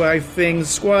Li Weifeng's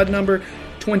squad number,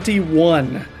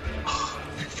 21.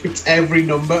 It's every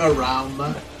number around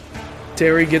that.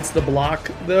 Terry gets the block,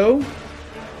 though.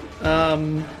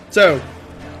 So,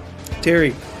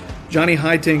 Terry, Johnny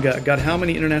Heitinga got how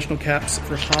many international caps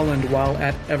for Holland while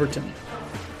at Everton?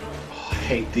 I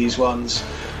hate these ones.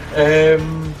 I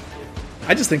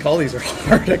just think all these are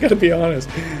hard, I gotta be honest.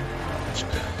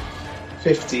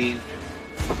 15.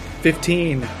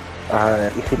 15.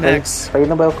 If he Max. played in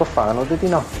the World Cup final, did he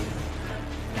not?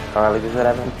 Carly was at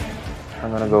Everton.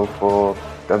 I'm going to go for,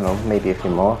 I don't know, maybe a few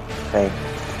more. Say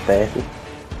 30.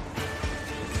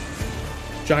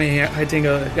 Johnny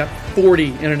Heitinga got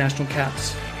 40 international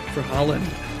caps for Holland.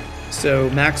 So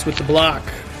Max with the block.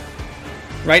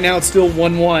 Right now it's still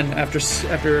 1-1 after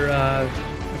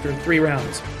 3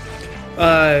 rounds.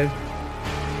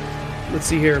 Let's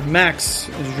see here. Max,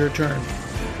 it is your turn.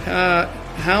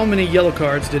 How many yellow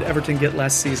cards did Everton get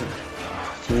last season?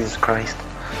 Jesus Christ.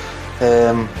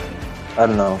 I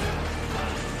don't know.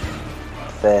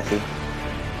 30.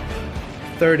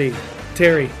 30.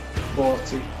 Terry?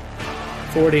 40.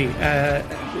 40.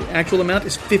 Actual amount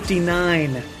is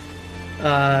 59.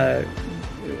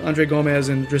 Andre Gomez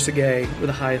and Drissegay were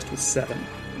the highest with 7.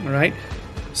 All right?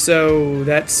 So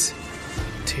that's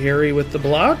Terry with the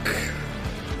block.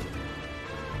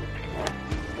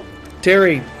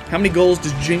 Terry, how many goals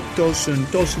does Cenk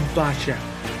Tosun Basha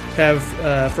have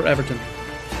for Everton?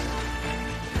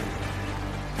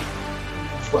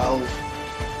 12.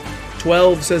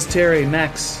 12, says Terry.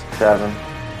 Max? 7.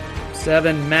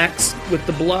 7. Max with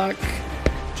the block.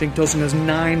 Cenk Tosun has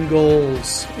 9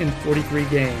 goals in 43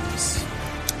 games.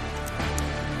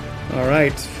 All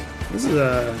right. This is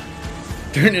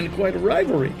turned into quite a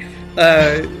rivalry.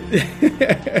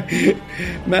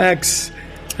 Max,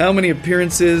 how many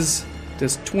appearances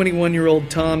does 21-year-old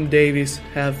Tom Davies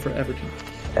have for Everton?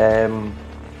 130.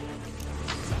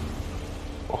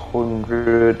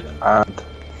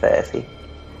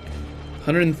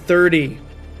 130.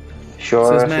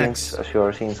 Sure, Says Max. I've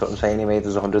seen something saying he made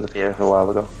his 100th appearance a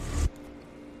while ago.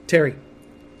 Terry.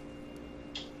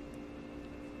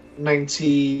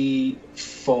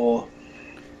 94.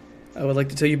 I would like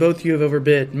to tell you both you have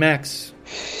overbid. Max.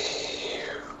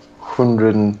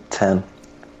 110.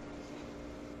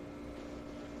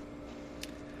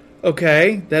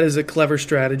 Okay, that is a clever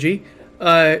strategy.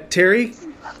 Terry?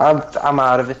 I'm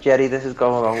out of it, Jerry. This is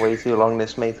going on way too long,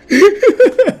 this, mate.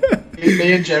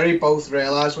 Me and Jerry both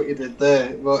realised what you did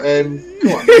there. But, come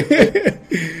on.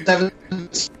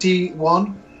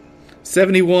 71.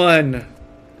 71.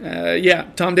 Yeah,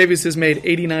 Tom Davies has made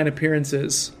 89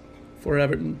 appearances for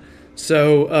Everton.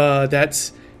 So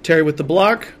that's Terry with the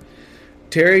block.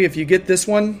 Terry, if you get this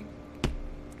one,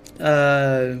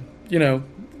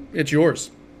 it's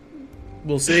yours.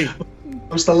 We'll see.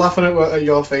 I'm still laughing at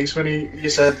your face when you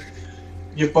said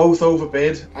you've both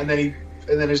overbid, and then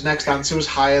his next answer was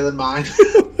higher than mine.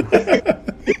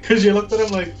 Because you looked at him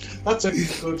like, that's a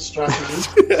good strategy.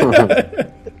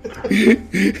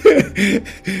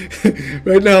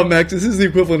 Right now, Max, this is the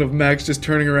equivalent of Max just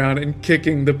turning around and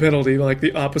kicking the penalty like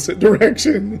the opposite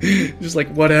direction. Just like,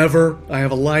 whatever, I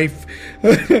have a life.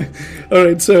 All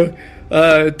right, so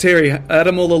Terry,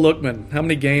 Ademola Lookman, how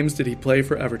many games did he play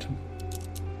for Everton?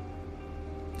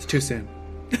 It's too soon.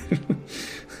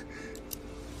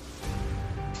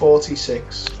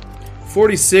 46.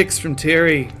 46 from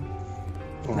Terry.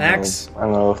 Max?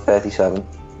 I'm going to go 37.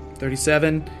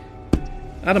 37.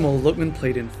 Ademola Lookman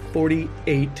played in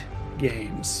 48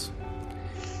 games.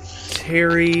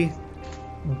 Terry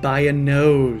by a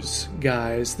nose,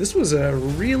 guys. This was a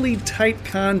really tight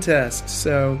contest,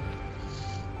 so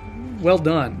well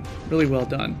done. Really well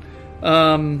done.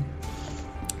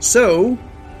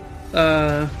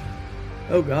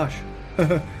 Oh gosh.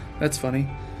 That's funny.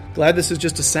 Glad this is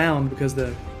just a sound because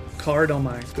the card on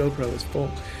my GoPro is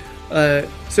full.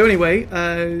 So anyway,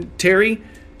 Terry,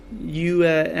 you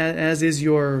as is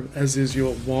your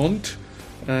wont,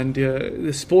 and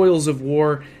the spoils of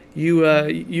war,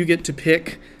 you get to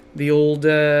pick the old.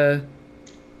 You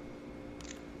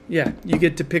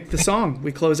get to pick the song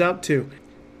we close out to.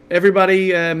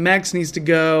 Everybody, Max needs to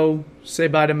go. Say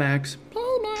bye to Max.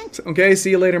 Bye, Max. Okay,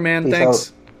 see you later, man. Peace Thanks.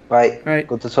 out. Bye. All right.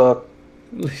 Good to talk.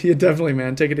 Yeah, definitely,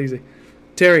 man. Take it easy.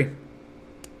 Terry,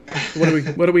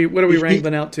 what are we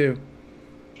wrangling out to?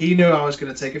 He knew I was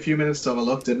going to take a few minutes to have a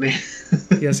look, didn't he?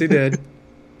 Yes, he did.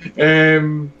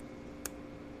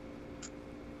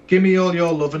 Give Me All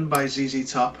Your Lovin' by ZZ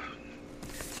Top.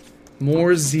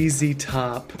 More ZZ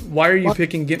Top. Why are you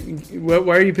picking?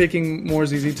 Why are you picking more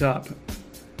ZZ Top?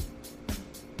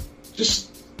 Just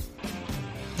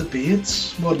the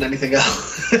beards more than anything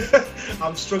else.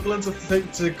 I'm struggling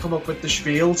to come up with the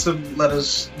spiel to let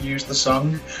us use the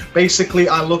song. Basically,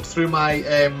 I looked through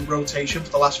my rotation for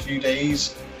the last few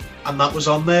days, and that was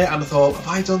on there. And I thought, have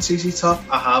I done ZZ Top?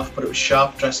 I have, but it was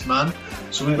Sharp Dressed Man.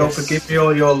 So I'm gonna go for Give Me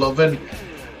All Your Lovin',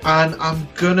 and I'm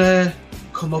gonna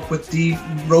come up with the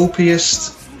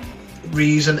ropiest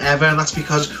reason ever, and that's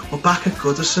because we're back at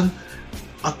Goodison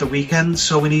at the weekend,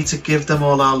 so we need to give them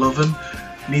all our loving.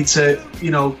 We need to,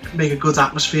 make a good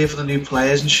atmosphere for the new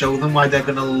players and show them why they're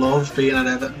going to love being at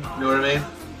Everton. You know what I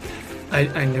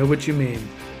mean? I know what you mean,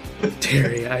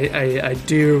 Terry. I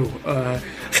do.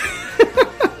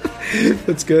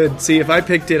 That's good. See, if I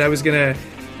picked it, I was gonna.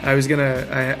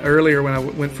 Earlier when I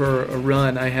went for a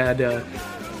run, I had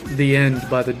The End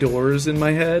by The Doors in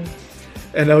my head,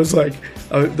 and I was like,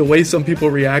 the way some people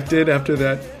reacted after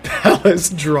that Palace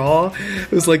draw,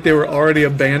 it was like they were already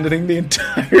abandoning the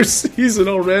entire season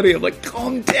already. I'm like,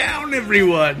 calm down,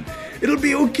 everyone. It'll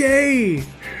be okay.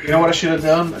 You know what I should have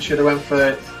done? I should have went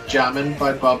for Jammin'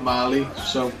 by Bob Marley.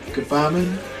 So, goodbye,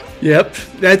 man. Yep.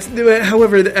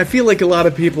 However, I feel like a lot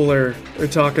of people are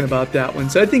talking about that one.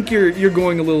 So I think you're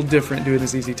going a little different doing the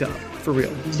ZZ Top, for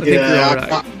real. I think you're all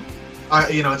right.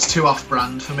 It's too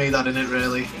off-brand for me, that isn't it,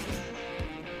 really?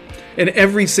 And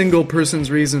every single person's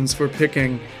reasons for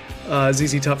picking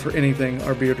ZZ Top for anything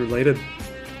are beard related.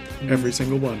 Every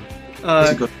single one.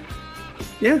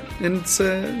 Yeah, and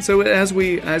so as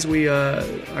we are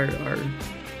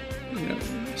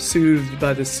soothed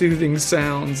by the soothing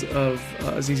sounds of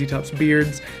ZZ Top's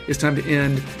beards, it's time to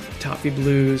end Toffee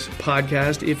Blues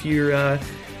podcast.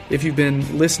 If you've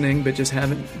been listening but just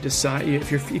haven't decided,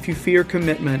 if you fear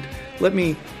commitment, let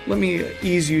me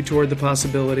ease you toward the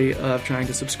possibility of trying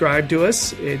to subscribe to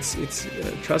us. It's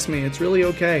trust me, it's really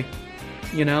okay.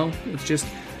 It's just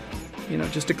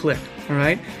a click. All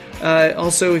right.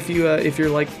 Also, if you're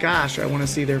like, gosh, I want to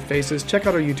see their faces, check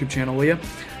out our YouTube channel, will you?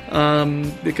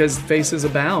 Because faces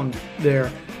abound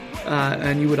there,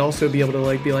 and you would also be able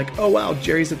to be like, oh wow,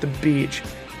 Jerry's at the beach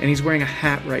and he's wearing a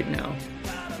hat right now.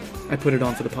 I put it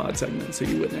on for the pod segment, so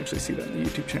you wouldn't actually see that on the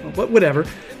YouTube channel. But whatever.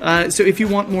 So if you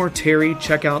want more Terry,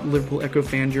 check out Liverpool Echo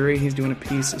Fan Jury. He's doing a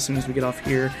piece as soon as we get off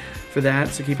here for that,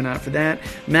 so keep an eye out for that.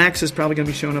 Max is probably going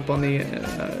to be showing up on the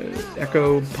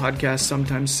Echo podcast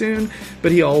sometime soon,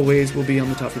 but he always will be on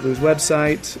the Toffee Blues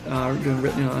website, doing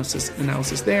written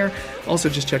analysis there. Also,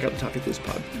 just check out the Toffee Blues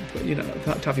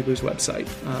Toffee Blues website,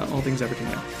 all things Everton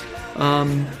there.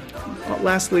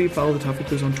 Lastly, follow the Toffee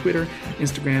Blues on Twitter,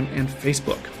 Instagram, and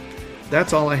Facebook.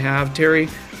 That's all I have. Terry,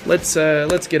 let's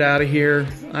get out of here.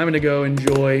 I'm going to go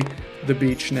enjoy the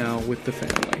beach now with the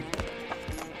family.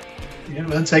 Yeah,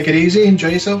 man, take it easy. Enjoy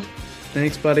yourself.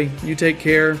 Thanks, buddy. You take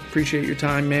care. Appreciate your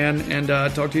time, man. And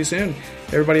talk to you soon.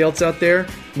 Everybody else out there,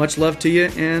 much love to you.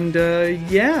 And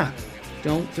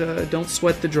don't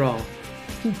sweat the draw.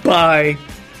 Bye.